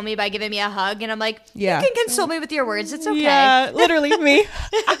console me by giving me a hug and I'm like, you can console me with your words. It's okay. Yeah, literally me.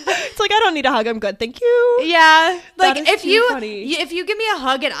 It's like I don't need a hug. I'm good. Thank you. Yeah. Like if you give me a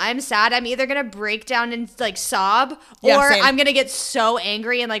hug and I'm sad, I'm either going to break down and like sob or I'm going to get so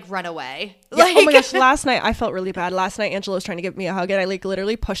angry and like run away. Yeah, like, oh my gosh, last night I felt really bad. Last night Angela was trying to give me a hug and I like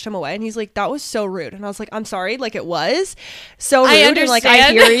literally pushed him away and he's like, that was so rude. And I was like, I'm sorry, like it was so rude and like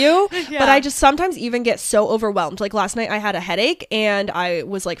I hear you. But I just sometimes even get so overwhelmed. Like last night I had a headache and I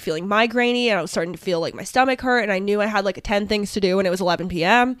was like feeling migraine-y and I was starting to feel like my stomach hurt and I knew I had like 10 things to do and it was 11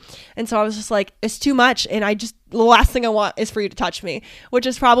 p.m. And so I was just like, it's too much and the last thing I want is for you to touch me, which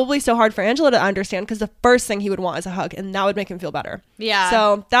is probably so hard for Angela to understand because the first thing he would want is a hug and that would make him feel better. Yeah.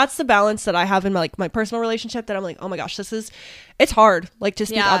 So that's the balance that I have in my personal relationship that I'm like, oh my gosh, it's hard like to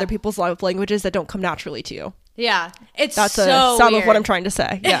speak other people's love languages that don't come naturally to you. Yeah. That's so some weird. Of what I'm trying to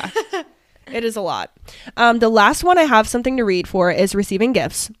say. Yeah. It is a lot. The last one I have something to read for is receiving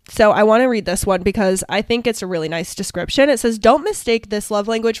gifts. So I want to read this one because I think it's a really nice description. It says, don't mistake this love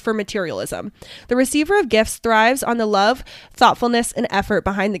language for materialism. The receiver of gifts thrives on the love, thoughtfulness, and effort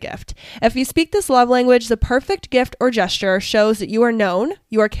behind the gift. If you speak this love language, the perfect gift or gesture shows that you are known,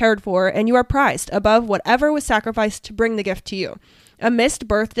 you are cared for, and you are prized above whatever was sacrificed to bring the gift to you. A missed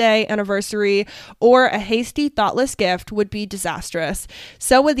birthday, anniversary, or a hasty, thoughtless gift would be disastrous.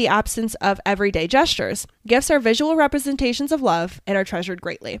 So would the absence of everyday gestures. Gifts are visual representations of love and are treasured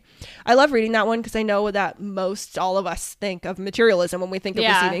greatly. I love reading that one because I know that most all of us think of materialism when we think of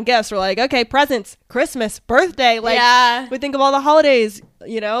receiving gifts. We're like, okay, presents, Christmas, birthday. Like we think of all the holidays,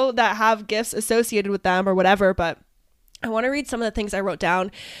 that have gifts associated with them or whatever, but I want to read some of the things I wrote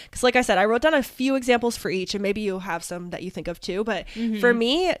down because, like I said, I wrote down a few examples for each, and maybe you have some that you think of too. But for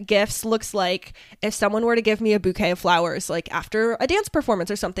me, gifts looks like if someone were to give me a bouquet of flowers, like after a dance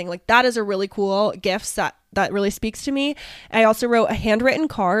performance or something, like that is a really cool gift that really speaks to me. I also wrote a handwritten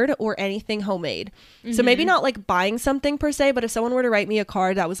card or anything homemade. So maybe not like buying something per se, but if someone were to write me a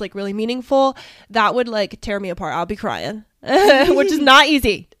card that was like really meaningful, that would like tear me apart. I'll be crying. Which is not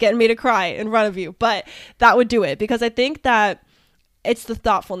easy, getting me to cry in front of you, but that would do it because I think that it's the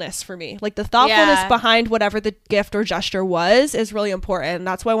thoughtfulness for me. Like the thoughtfulness behind whatever the gift or gesture was is really important. And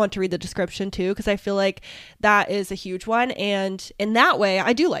that's why I want to read the description too, because I feel like that is a huge one. And in that way,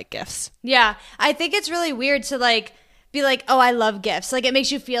 I do like gifts. Yeah. I think it's really weird to be like, oh, I love gifts. Like it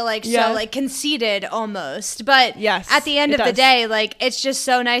makes you feel like so like conceited almost. But at the end of the day, like it's just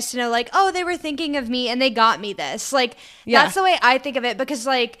so nice to know like, oh, they were thinking of me and they got me this. Like that's the way I think of it because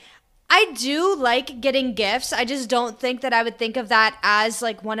like I do like getting gifts. I just don't think that I would think of that as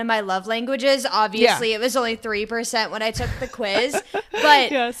like one of my love languages. Obviously, it was only 3% when I took the quiz.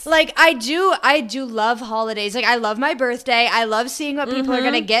 But like I do love holidays. Like I love my birthday. I love seeing what people are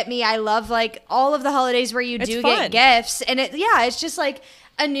going to get me. I love like all of the holidays where it's do fun. Get gifts. And it's just like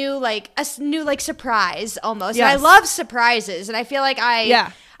a new surprise almost. And I love surprises. And I feel like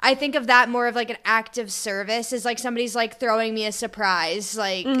I think of that more of like an act of service is like somebody's like throwing me a surprise.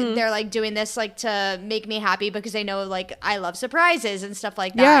 Like they're like doing this like to make me happy because they know like I love surprises and stuff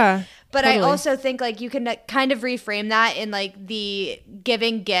like that. Yeah, but totally. I also think like you can kind of reframe that in like the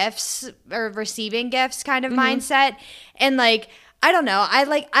giving gifts or receiving gifts kind of mindset. And like, I don't know.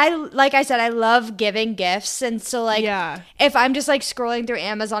 Like I said, I love giving gifts. And so like, if I'm just like scrolling through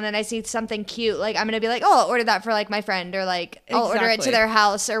Amazon and I see something cute, like I'm going to be like, oh, I'll order that for like my friend or like I'll order it to their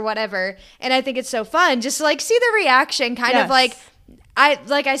house or whatever. And I think it's so fun just to like see the reaction kind of like, I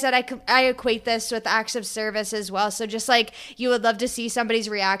equate this with acts of service as well. So just like you would love to see somebody's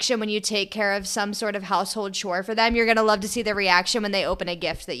reaction when you take care of some sort of household chore for them, you're going to love to see the reaction when they open a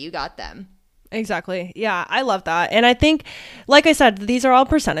gift that you got them. Exactly. Yeah, I love that. And I think, like I said, these are all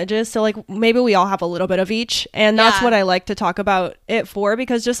percentages. So like maybe we all have a little bit of each. And that's what I like to talk about it for,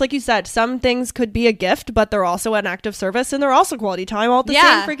 because just like you said, some things could be a gift, but they're also an act of service and they're also quality time all at the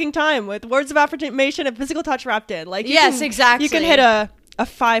same freaking time with words of affirmation and physical touch wrapped in. Like exactly. You can hit a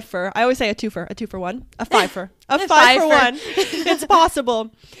 5 for, I always say a 2 for 1, a 5 for, a 5 for 1. It's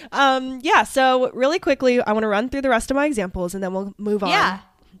possible. So really quickly, I want to run through the rest of my examples and then we'll move on. Yeah.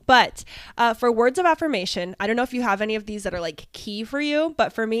 But for words of affirmation, I don't know if you have any of these that are like key for you,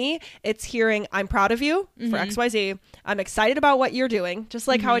 but for me, it's hearing I'm proud of you for XYZ. I'm excited about what you're doing. Just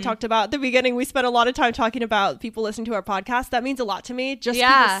like how I talked about at the beginning, we spent a lot of time talking about people listening to our podcast. That means a lot to me. Just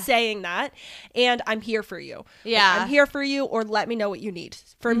people saying that. And I'm here for you. Yeah. Like, I'm here for you, or let me know what you need.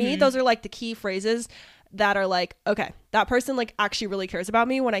 For me, those are like the key phrases that are like, okay, that person like actually really cares about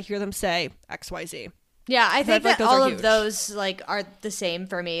me when I hear them say XYZ. Yeah, I think that all of those like are the same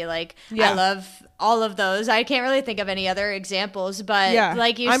for me. Like I love all of those. I can't really think of any other examples, but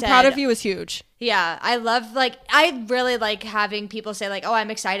like you said, I'm proud of you is huge. Yeah, I really like having people say like, "Oh, I'm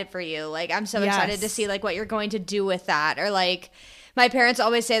excited for you." Like I'm so excited to see like what you're going to do with that, or like my parents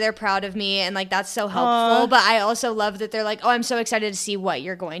always say they're proud of me, and like that's so helpful. But I also love that they're like, "Oh, I'm so excited to see what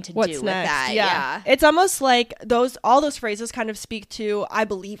you're going to do with that." Yeah, it's almost like all those phrases kind of speak to I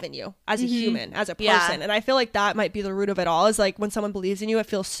believe in you as a human, as a person, and I feel like that might be the root of it all. Is like when someone believes in you, it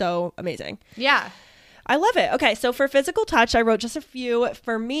feels so amazing. Yeah. I love it. Okay, so for physical touch, I wrote just a few.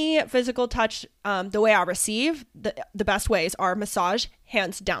 For me, physical touch, the way I receive, the best ways are massage,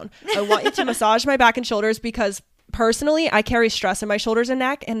 hands down. I want you to massage my back and shoulders because personally, I carry stress in my shoulders and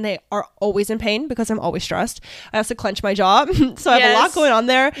neck, and they are always in pain because I'm always stressed. I also clench my jaw, so I have a lot going on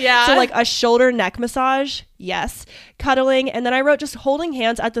there. Yeah. So like a shoulder neck massage, yes. Cuddling, and then I wrote just holding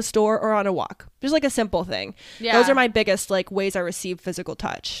hands at the store or on a walk. Just like a simple thing. Yeah. Those are my biggest like ways I receive physical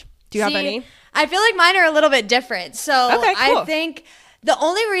touch. Do you have any? I feel like mine are a little bit different. So okay, cool. I think the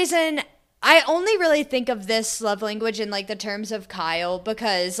only reason I only really think of this love language in like the terms of Kyle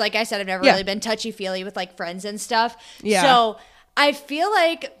because, like I said, I've never really been touchy-feely with like friends and stuff. Yeah. So I feel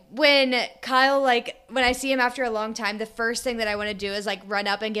like when Kyle, like when I see him after a long time, the first thing that I want to do is like run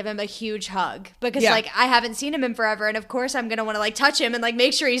up and give him a huge hug because like I haven't seen him in forever, and of course I'm gonna want to like touch him and like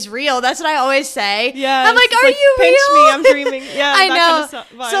make sure he's real. That's what I always say. Yeah. I'm like, are you real? Pinch me, I'm dreaming. Yeah. I know.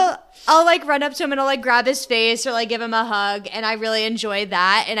 Kind of so I'll like run up to him and I'll like grab his face or like give him a hug, and I really enjoy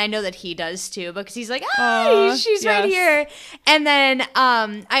that, and I know that he does too because he's like, "Hi, she's right here." And then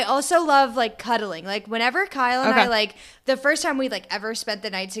I also love like cuddling. Like whenever Kyle and I like the first time we like ever spent the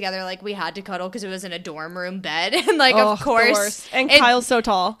night together, like we had to cuddle because it was in a dorm room bed, and like of course, and Kyle's so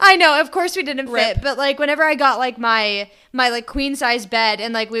tall. I know, of course we didn't fit, but like whenever I got like my like queen size bed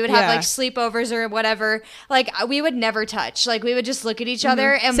and like we would have like sleepovers or whatever, like we would never touch. Like we would just look at each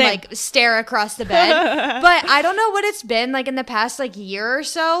other and like stare across the bed. But I don't know what it's been like in the past like year or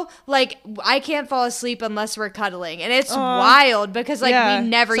so. Like I can't fall asleep unless we're cuddling, and it's wild because like we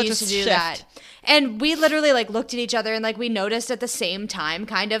never used to do that. And we literally like looked at each other and like we noticed at the same time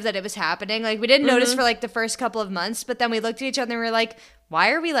kind of that it was happening. Like we didn't notice for like the first couple of months, but then we looked at each other and we were like, why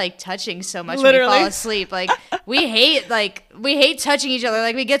are we like touching so much when we fall asleep? Like we hate touching each other.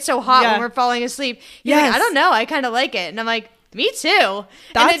 Like we get so hot when we're falling asleep. He's like, I don't know. I kind of like it. And I'm like, me too.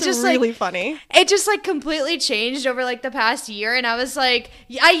 That's and it just really funny. It just like completely changed over like the past year. And I was like,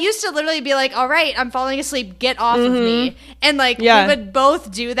 I used to literally be like, all right, I'm falling asleep. Get off of me. And like we would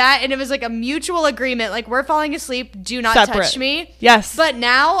both do that. And it was like a mutual agreement. Like we're falling asleep. Do not touch me. Yes. But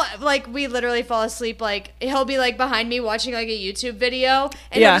now like we literally fall asleep. Like he'll be like behind me watching like a YouTube video.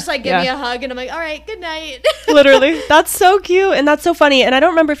 And he'll just like give me a hug. And I'm like, all right, good night. Literally. That's so cute. And that's so funny. And I don't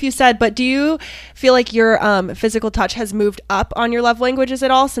remember if you said, but do you feel like your physical touch has moved up on your love languages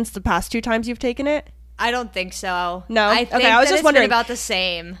at all since the past 2 times you've taken it? I don't think so. No? I think I was just wondering about the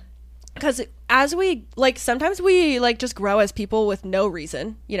same. Because as we, like, sometimes we, like, just grow as people with no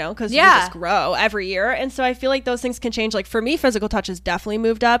reason, you know, because we just grow every year. And so I feel like those things can change. Like, for me, physical touch has definitely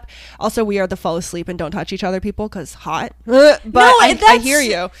moved up. Also, we are the fall asleep and don't touch each other people because hot. But no, I hear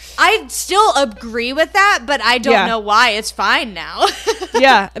you. I still agree with that, but I don't know why. It's fine now.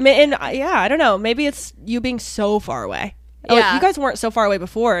 I mean, and I don't know. Maybe it's you being so far away. Like, you guys weren't so far away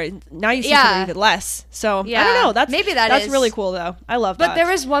before. Now you see them even less. So I don't know. Maybe that's really cool though. I love that. But there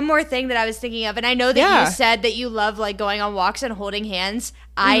was one more thing that I was thinking of, and I know that you said that you love like going on walks and holding hands.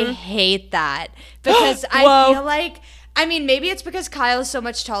 I hate that because I feel like, I mean, maybe it's because Kyle is so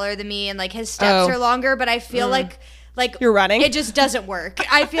much taller than me and like his steps are longer, but I feel like you're running. It just doesn't work.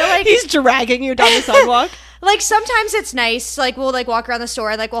 I feel like he's dragging you down the sidewalk. Like sometimes it's nice, like we'll like walk around the store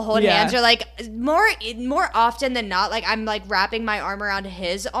and like we'll hold hands, or like more often than not, like I'm like wrapping my arm around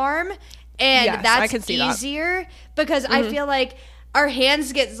his arm, and that's easier because I feel like our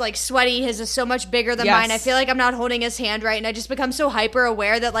hands get like sweaty. His is so much bigger than mine. I feel like I'm not holding his hand right, and I just become so hyper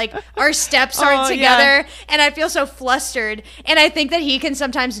aware that like our steps aren't together, and I feel so flustered. And I think that he can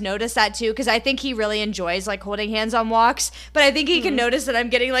sometimes notice that too, because I think he really enjoys like holding hands on walks. But I think he can notice that I'm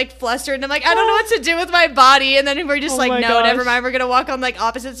getting like flustered, and I'm like, I don't know what to do with my body. And then we're just never mind. We're gonna walk on like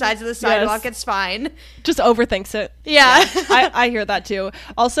opposite sides of the sidewalk. It's fine. Just overthinks it. Yeah. I hear that too.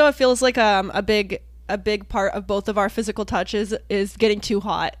 Also, it feels like a big part of both of our physical touches is getting too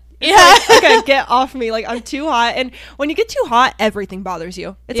hot. It's like, okay, get off me. Like, I'm too hot. And when you get too hot, everything bothers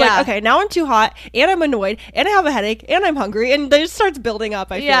you. It's like, okay, now I'm too hot, and I'm annoyed, and I have a headache, and I'm hungry, and it just starts building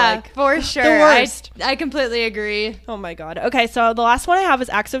up, I feel like. For sure. The worst. I completely agree. Oh my God. Okay, so the last one I have is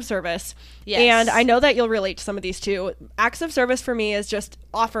acts of service. Yes. And I know that you'll relate to some of these too. Acts of service for me is just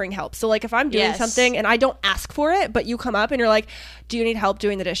offering help. So like if I'm doing something and I don't ask for it, but you come up and you're like, do you need help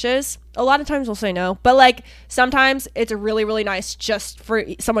doing the dishes? A lot of times we'll say no, but like sometimes it's really, really nice just for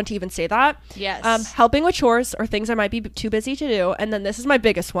someone to even say that. Yes. Helping with chores or things I might be too busy to do. And then this is my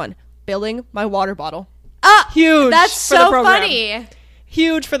biggest one, filling my water bottle. Huge. That's so funny.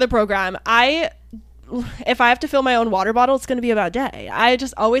 Huge for the program. If I have to fill my own water bottle, it's going to be about a day. I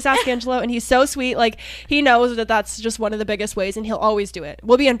just always ask Angelo, and he's so sweet. Like, he knows that that's just one of the biggest ways, and he'll always do it.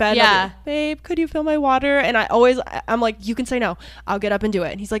 We'll be in bed. Yeah. Like, babe, could you fill my water? And I'm like, you can say no. I'll get up and do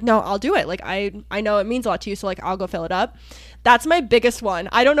it. And he's like, no, I'll do it. Like, I know it means a lot to you, so like, I'll go fill it up. That's my biggest one.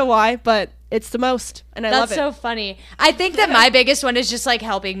 I don't know why, but it's the most, and I love it. That's so funny. I think that my biggest one is just like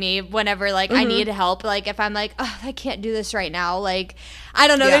helping me whenever like I need help. Like if I'm like, oh, I can't do this right now. Like, I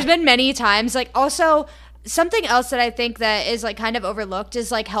don't know. There's been many times. Like also, something else that I think that is like kind of overlooked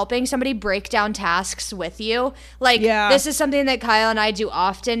is like helping somebody break down tasks with you. Like this is something that Kyle and I do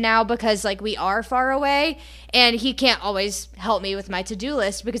often now because like we are far away, And he can't always help me with my to-do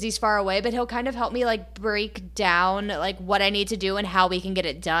list because he's far away, but he'll kind of help me like break down like what I need to do and how we can get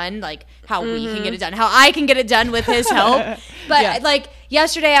it done, like how we can get it done, how I can get it done with his help. But like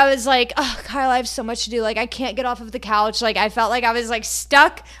yesterday I was like, oh, Kyle, I have so much to do. Like I can't get off of the couch. Like I felt like I was like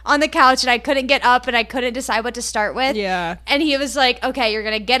stuck on the couch and I couldn't get up and I couldn't decide what to start with. Yeah. And he was like, okay, you're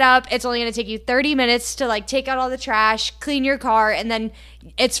going to get up. It's only going to take you 30 minutes to like take out all the trash, clean your car, and then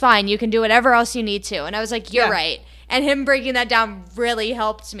it's fine. You can do whatever else you need to. And I was like, you're right. And him breaking that down really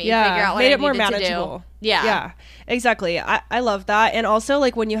helped me figure out what I needed to do. Yeah, exactly. I love that. And also,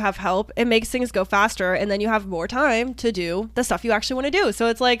 like, when you have help, it makes things go faster, and then you have more time to do the stuff you actually want to do. So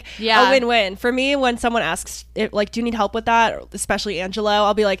it's like a win-win. For me, when someone asks, like, do you need help with that? Especially Angelo,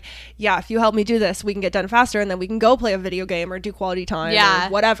 I'll be like, yeah, if you help me do this, we can get done faster, and then we can go play a video game or do quality time or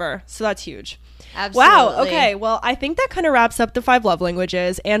whatever. So that's huge. Absolutely. Wow. Okay. Well, I think that kind of wraps up the 5 love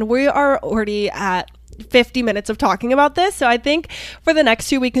languages, and we are already at 50 minutes of talking about this. So I think for the next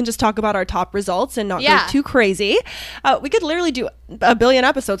 2 we can just talk about our top results and not go too crazy. We could literally do a billion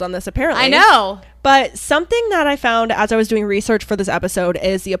episodes on this, apparently. I know. But something that I found as I was doing research for this episode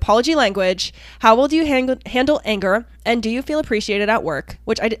is the apology language. How well do you handle anger? And do you feel appreciated at work?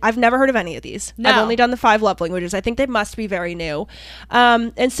 Which I've never heard of any of these. No. I've only done the 5 love languages. I think they must be very new.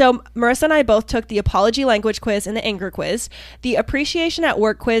 And so Marissa and I both took the apology language quiz and the anger quiz. The appreciation at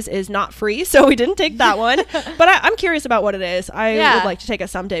work quiz is not free, so we didn't take that one. But I'm curious about what it is. I would like to take it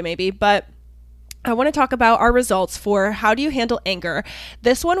someday maybe. But I want to talk about our results for how do you handle anger.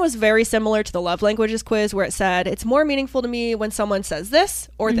 This one was very similar to the love languages quiz where it said it's more meaningful to me when someone says this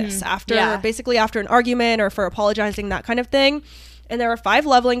or this basically after an argument or for apologizing, that kind of thing. And there are 5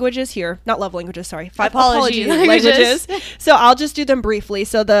 love languages here. Not love languages, sorry. 5 apology languages. So I'll just do them briefly.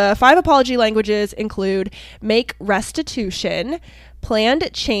 So the 5 apology languages include make restitution,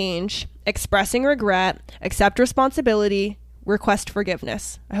 planned change, expressing regret, accept responsibility, request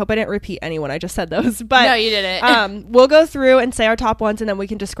forgiveness. I hope I didn't repeat anyone. I just said those. But no, you didn't. We'll go through and say our top ones and then we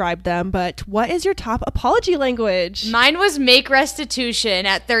can describe them. But what is your top apology language? Mine was make restitution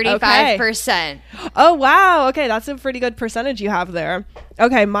at 35%. Okay. Oh, wow. Okay, that's a pretty good percentage you have there.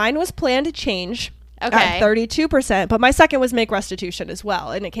 Okay, mine was planned change at 32%. But my second was make restitution as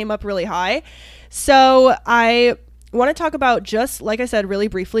well. And it came up really high. So I want to talk about, just like I said, really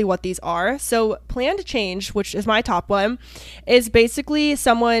briefly what these are. So planned change, which is my top one, is basically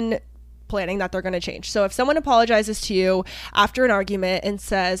someone planning that they're going to change. So if someone apologizes to you after an argument and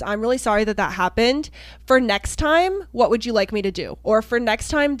says, I'm really sorry that happened, for next time, what would you like me to do? Or for next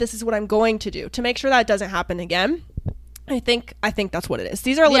time, this is what I'm going to do to make sure that doesn't happen again. I think that's what it is.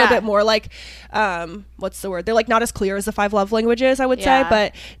 These are a little bit more like, what's the word? They're like not as clear as the 5 love languages, I would say,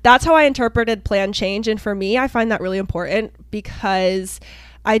 but that's how I interpreted plan change. And for me, I find that really important because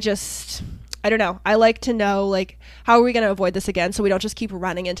I don't know. I like to know, like, how are we going to avoid this again so we don't just keep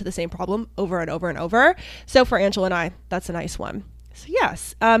running into the same problem over and over and over. So for Angela and I, that's a nice one. So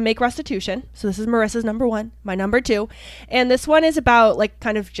yes, make restitution. So this is Marissa's number 1, my number 2. And this one is about like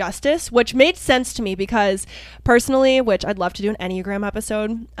kind of justice, which made sense to me because personally, which I'd love to do an Enneagram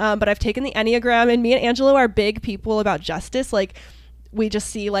episode, but I've taken the Enneagram and me and Angelo are big people about justice. Like we just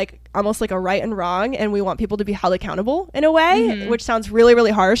see like almost like a right and wrong, and we want people to be held accountable in a way, which sounds really,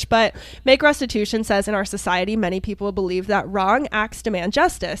 really harsh. But make restitution says in our society, many people believe that wrong acts demand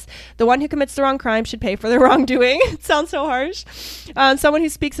justice. The one who commits the wrong crime should pay for their wrongdoing. It sounds so harsh. Someone who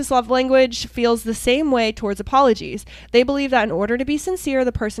speaks this love language feels the same way towards apologies. They believe that in order to be sincere,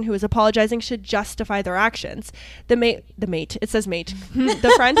 the person who is apologizing should justify their actions. The mate, it says mate.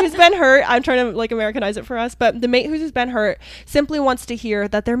 The friend who's been hurt, I'm trying to like Americanize it for us, but the mate who's been hurt simply wants to hear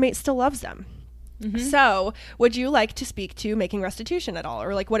that their mate still loves them. So would you like to speak to making restitution at all,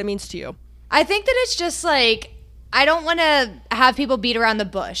 or like what it means to you? I think that it's just like, I don't want to have people beat around the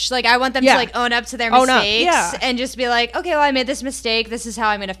bush. Like I want them to like own up to their mistakes and just be like, okay, well, I made this mistake. This is how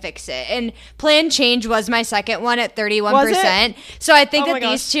I'm going to fix it. And plan change was my second one at 31%. So I think that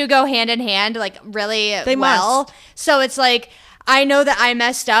these two go hand in hand, like really well. So it's like, I know that I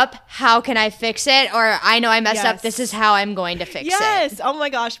messed up. How can I fix it? Or I know I messed up. This is how I'm going to fix it. Yes. Oh my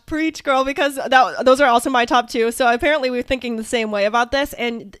gosh. Preach, girl, because those are also my top 2. So apparently we're thinking the same way about this,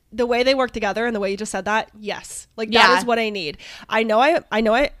 and the way they work together and the way you just said that. Yes. Like that is what I need. I know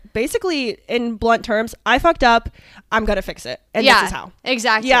I basically, in blunt terms, I fucked up. I'm going to fix it. And this is how.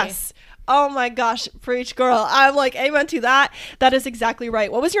 Exactly. Yes. Oh my gosh, preach, girl. I'm like, amen to that. That is exactly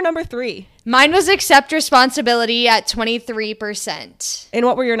right. What was your number 3? Mine was accept responsibility at 23%. And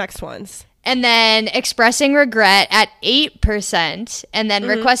what were your next ones? And then expressing regret at 8%. And then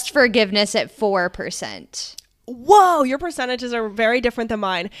request forgiveness at 4%. Whoa, your percentages are very different than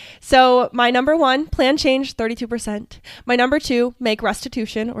mine. So my number 1, plan change, 32%. My number 2, make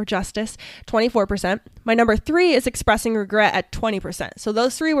restitution or justice, 24%. My number 3 is expressing regret at 20%. So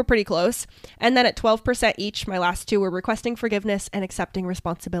those 3 were pretty close. And then at 12% each, my last 2 were requesting forgiveness and accepting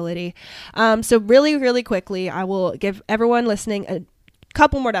responsibility. So really, really quickly, I will give everyone listening a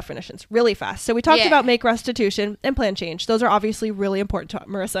couple more definitions really fast. So we talked about make restitution and plan change. Those are obviously really important to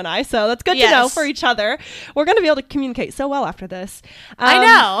Marissa and I. So that's good to know for each other. We're going to be able to communicate so well after this. I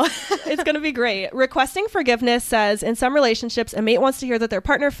know. It's going to be great. Requesting forgiveness says in some relationships, a mate wants to hear their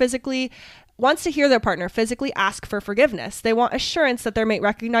partner physically ask for forgiveness. They want assurance that their mate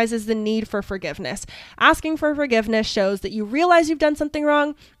recognizes the need for forgiveness. Asking for forgiveness shows that you realize you've done something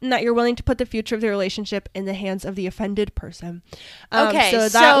wrong and that you're willing to put the future of the relationship in the hands of the offended person. So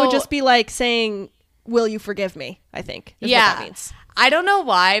that would just be like saying, will you forgive me? I think is what that means. I don't know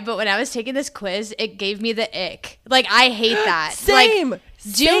why, but when I was taking this quiz, it gave me the ick. Like, I hate that. Same.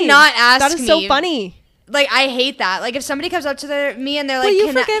 Do not ask me. That is so funny. Like, I hate that. Like, if somebody comes up to me and they're like, will you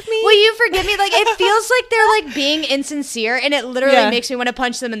forgive me? Will you forgive me? Like, it feels like they're, like, being insincere, and it literally makes me want to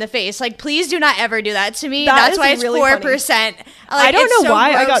punch them in the face. Like, please do not ever do that to me. That's why it's really 4%. Like, I don't know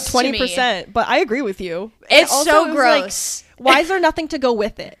why I got 20%, but I agree with you. It's so gross. Why is there nothing to go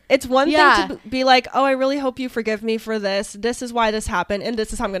with it? It's one thing to be like, oh, I really hope you forgive me for this. This is why this happened, and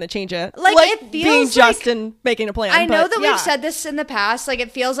this is how I'm going to change it. Like it feels being just and making a plan. I know that we've said this in the past. Like,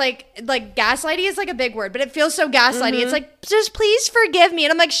 it feels like gaslighting is like a big word, but it feels so gaslighty. It's like, just please forgive me.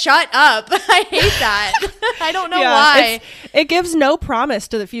 And I'm like, shut up. I hate that. I don't know why. It gives no promise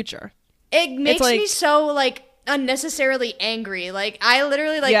to the future. It makes me so like unnecessarily angry. Like, I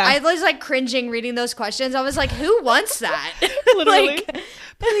literally I was like cringing reading those questions. I was like, who wants that? Literally. Like,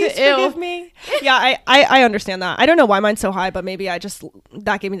 please forgive me. Yeah, I understand that. I don't know why mine's so high, but maybe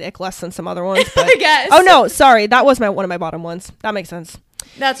that gave me the ick less than some other ones. But I guess. Oh no, sorry, that was one of my bottom ones. That makes sense.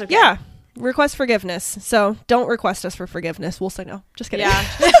 That's okay. Yeah. Request forgiveness. So don't request us for forgiveness. We'll say no. Just kidding.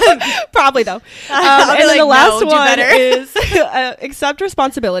 Yeah. Probably though. And then the last one is accept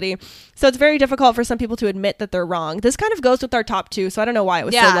responsibility. So it's very difficult for some people to admit that they're wrong. This kind of goes with our top 2. So I don't know why it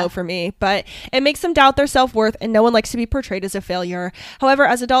was so low for me, but it makes them doubt their self-worth, and no one likes to be portrayed as a failure. However,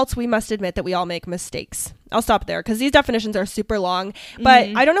 as adults, we must admit that we all make mistakes. I'll stop there because these definitions are super long, but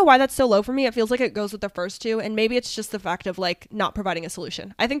I don't know why that's so low for me. It feels like it goes with the first 2, and maybe it's just the fact of like not providing a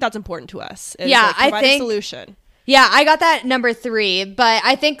solution. I think that's important to us. Provide a solution. Yeah, I got that number 3, but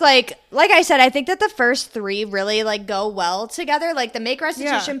I think like I said, I think that the first 3 really like go well together, like the make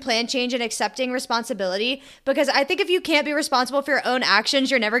restitution, plan change, and accepting responsibility, because I think if you can't be responsible for your own actions,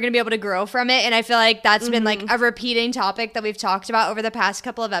 you're never going to be able to grow from it. And I feel like that's been like a repeating topic that we've talked about over the past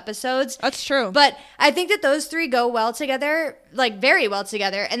couple of episodes. That's true. But I think that those 3 go well together, like very well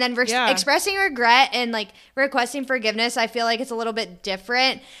together. And then expressing regret and like requesting forgiveness, I feel like it's a little bit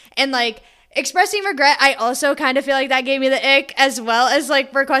different. And like expressing regret, I also kind of feel like that gave me the ick, as well as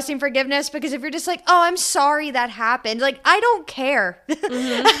like requesting forgiveness, because if you're just like, oh, I'm sorry that happened, like, I don't care.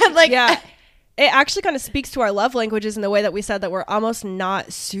 It actually kind of speaks to our love languages in the way that we said that we're almost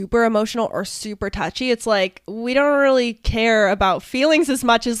not super emotional or super touchy. It's like, we don't really care about feelings as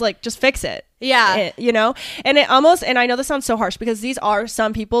much as like, just fix it. Yeah. And I know this sounds so harsh because these are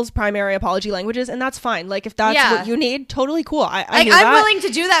some people's primary apology languages, and that's fine. Like, if that's what you need, totally cool. I'm willing to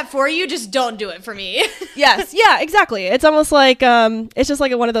do that for you. Just don't do it for me. Yes. Yeah, exactly. It's almost like, it's just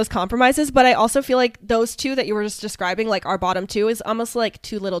like one of those compromises. But I also feel like those 2 that you were just describing, like our bottom 2, is almost like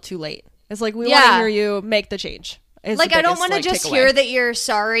too little too late. It's like, we want to hear you make the change. Like, I don't want to just hear that you're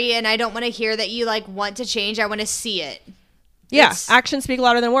sorry, and I don't want to hear that you like want to change. I want to see it. Yeah, actions speak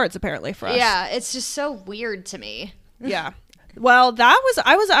louder than words, apparently, for us. Yeah, it's just so weird to me. Yeah. Well,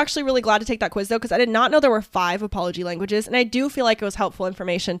 I was actually really glad to take that quiz, though, because I did not know there were 5 apology languages, and I do feel like it was helpful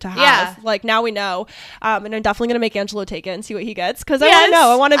information to have. Yeah. Like, now we know, and I'm definitely going to make Angelo take it and see what he gets, because I want to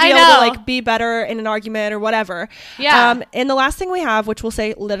know. I want to be able to, like, be better in an argument or whatever. Yeah. And the last thing we have, which we'll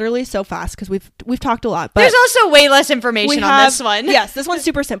say literally so fast, because we've talked a lot. But there's also way less information on this one. Yes, this one's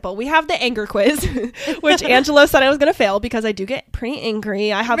super simple. We have the anger quiz, which Angelo said I was going to fail because I do get pretty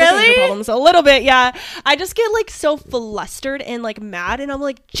angry. I have anger problems a little bit, yeah. I just get, like, so flustered and like mad, and I'm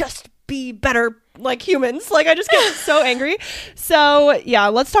like, just be better like humans. Like, I just get so angry. So yeah,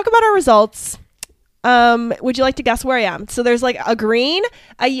 let's talk about our results. Would you like to guess where I am? So there's like a green,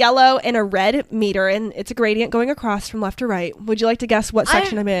 a yellow, and a red meter, and it's a gradient going across from left to right. Would you like to guess what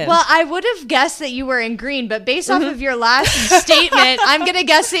section I'm in? Well, I would have guessed that you were in green, but based off of your last statement, I'm gonna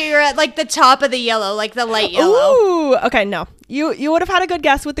guess that you're at like the top of the yellow, like the light yellow. Ooh, okay, no. You would have had a good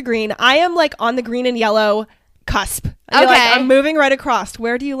guess with the green. I am like on the green and yellow cusp. Okay. Like, I'm moving right across.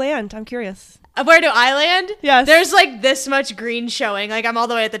 Where do you land? I'm curious. Where do I land? Yes. There's like this much green showing. Like I'm all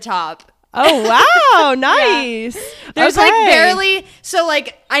the way at the top. Oh, wow. Nice. Yeah. There's like barely. So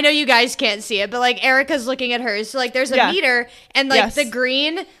like, I know you guys can't see it, but like Erica's looking at hers. So like there's a meter and like the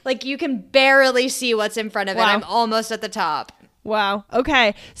green, like you can barely see what's in front of it. I'm almost at the top. Wow.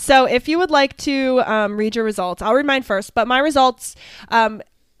 Okay. So if you would like to read your results, I'll read mine first. But my results,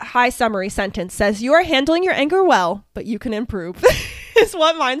 high summary sentence says, you are handling your anger well, but you can improve. Is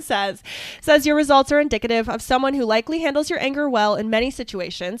what mine says. It says your results are indicative of someone who likely handles your anger well in many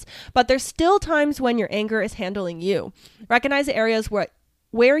situations, but there's still times when your anger is handling you. Recognize the areas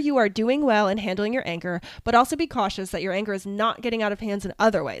where you are doing well in handling your anger, but also be cautious that your anger is not getting out of hands in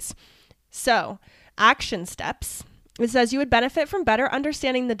other ways. So, action steps. It says you would benefit from better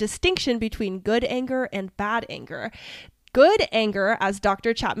understanding the distinction between good anger and bad anger. Good anger, as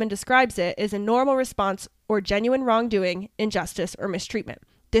Dr. Chapman describes it, is a normal response or genuine wrongdoing, injustice, or mistreatment.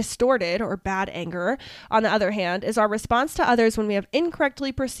 Distorted or bad anger, on the other hand, is our response to others when we have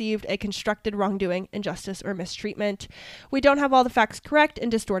incorrectly perceived a constructed wrongdoing, injustice, or mistreatment. We don't have all the facts correct in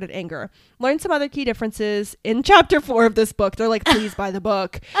distorted anger. Learn some other key differences in chapter 4 of this book. They're like, please buy the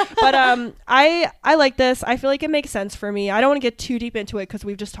book. But I like this. I feel like it makes sense for me. I don't want to get too deep into it because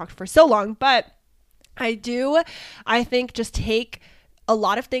we've just talked for so long, but I think just take a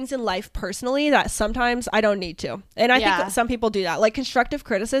lot of things in life personally that sometimes I don't need to. And I think some people do that. Like constructive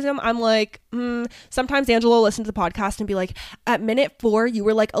criticism, I'm like, sometimes Angela will listen to the podcast and be like, at minute 4, you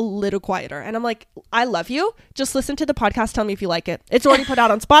were like a little quieter. And I'm like, I love you. Just listen to the podcast. Tell me if you like it. It's already put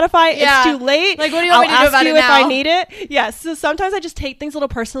out on Spotify. It's too late. Like, what do you want me to do about it now? If I need it. Yes. So sometimes I just take things a little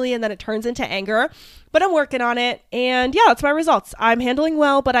personally and then it turns into anger. But I'm working on it. And yeah, that's my results. I'm handling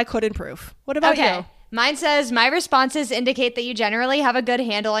well, but I could improve. What about you? Mine says, my responses indicate that you generally have a good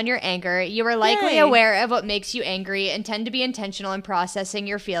handle on your anger. You are likely aware of what makes you angry and tend to be intentional in processing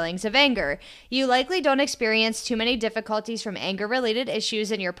your feelings of anger. You likely don't experience too many difficulties from anger-related issues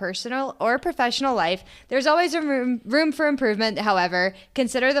in your personal or professional life. There's always a room for improvement, however.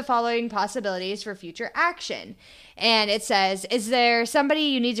 Consider the following possibilities for future action. And it says, is there somebody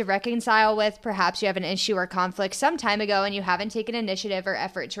you need to reconcile with? Perhaps you have an issue or conflict some time ago and you haven't taken initiative or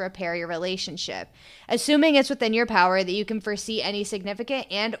effort to repair your relationship. Assuming it's within your power that you can foresee any significant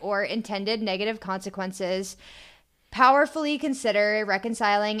and or intended negative consequences, powerfully consider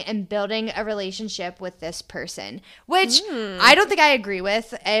reconciling and building a relationship with this person, which I don't think I agree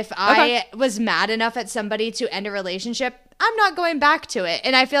with. If I was mad enough at somebody to end a relationship, I'm not going back to it.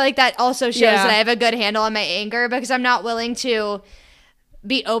 And I feel like that also shows that I have a good handle on my anger because I'm not willing to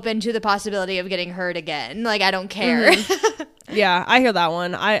be open to the possibility of getting hurt again. Like, I don't care. Yeah, I hear that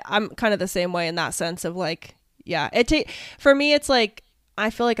one. I'm kind of the same way in that sense of like, for me, it's like, I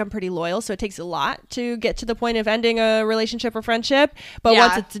feel like I'm pretty loyal, so it takes a lot to get to the point of ending a relationship or friendship. But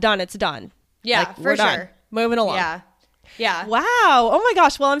once it's done, it's done. Yeah, like, for sure. Done. Moving along. Yeah. Wow. Oh my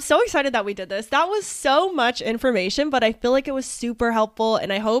gosh. Well, I'm so excited that we did this. That was so much information, but I feel like it was super helpful.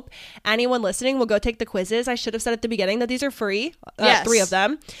 And I hope anyone listening will go take the quizzes. I should have said at the beginning that these are free. Yes. 3 of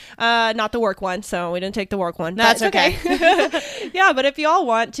them. Not the work one. So we didn't take the work one. That's okay. Yeah. But if you all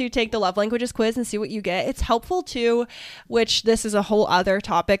want to take the love languages quiz and see what you get, it's helpful too, which this is a whole other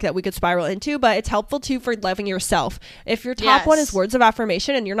topic that we could spiral into, but it's helpful too for loving yourself. If your top one is words of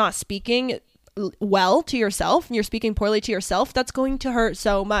affirmation and you're not speaking well to yourself and you're speaking poorly to yourself, that's going to hurt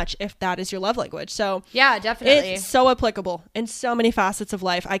so much if that is your love language. So yeah, definitely, it's so applicable in so many facets of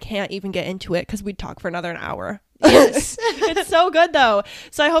life. I can't even get into it because we'd talk for another hour. Yes. It's so good though.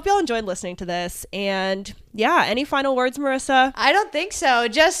 So I hope y'all enjoyed listening to this. And yeah, any final words, Marissa? I don't think so.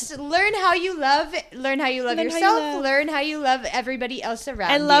 Just learn how you love yourself, learn how you love everybody else around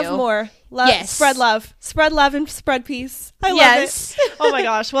you. And love more. Spread love. Spread love and spread peace. I love it. Oh my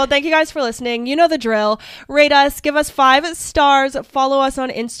gosh. Well, thank you guys for listening. You know the drill. Rate us, give us 5 stars, follow us on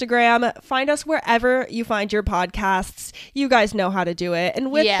Instagram, find us wherever you find your podcasts. You guys know how to do it.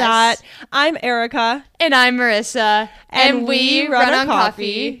 And with that, I'm Erica. And I'm Marissa. And we run on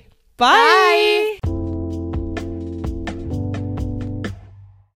coffee. Bye.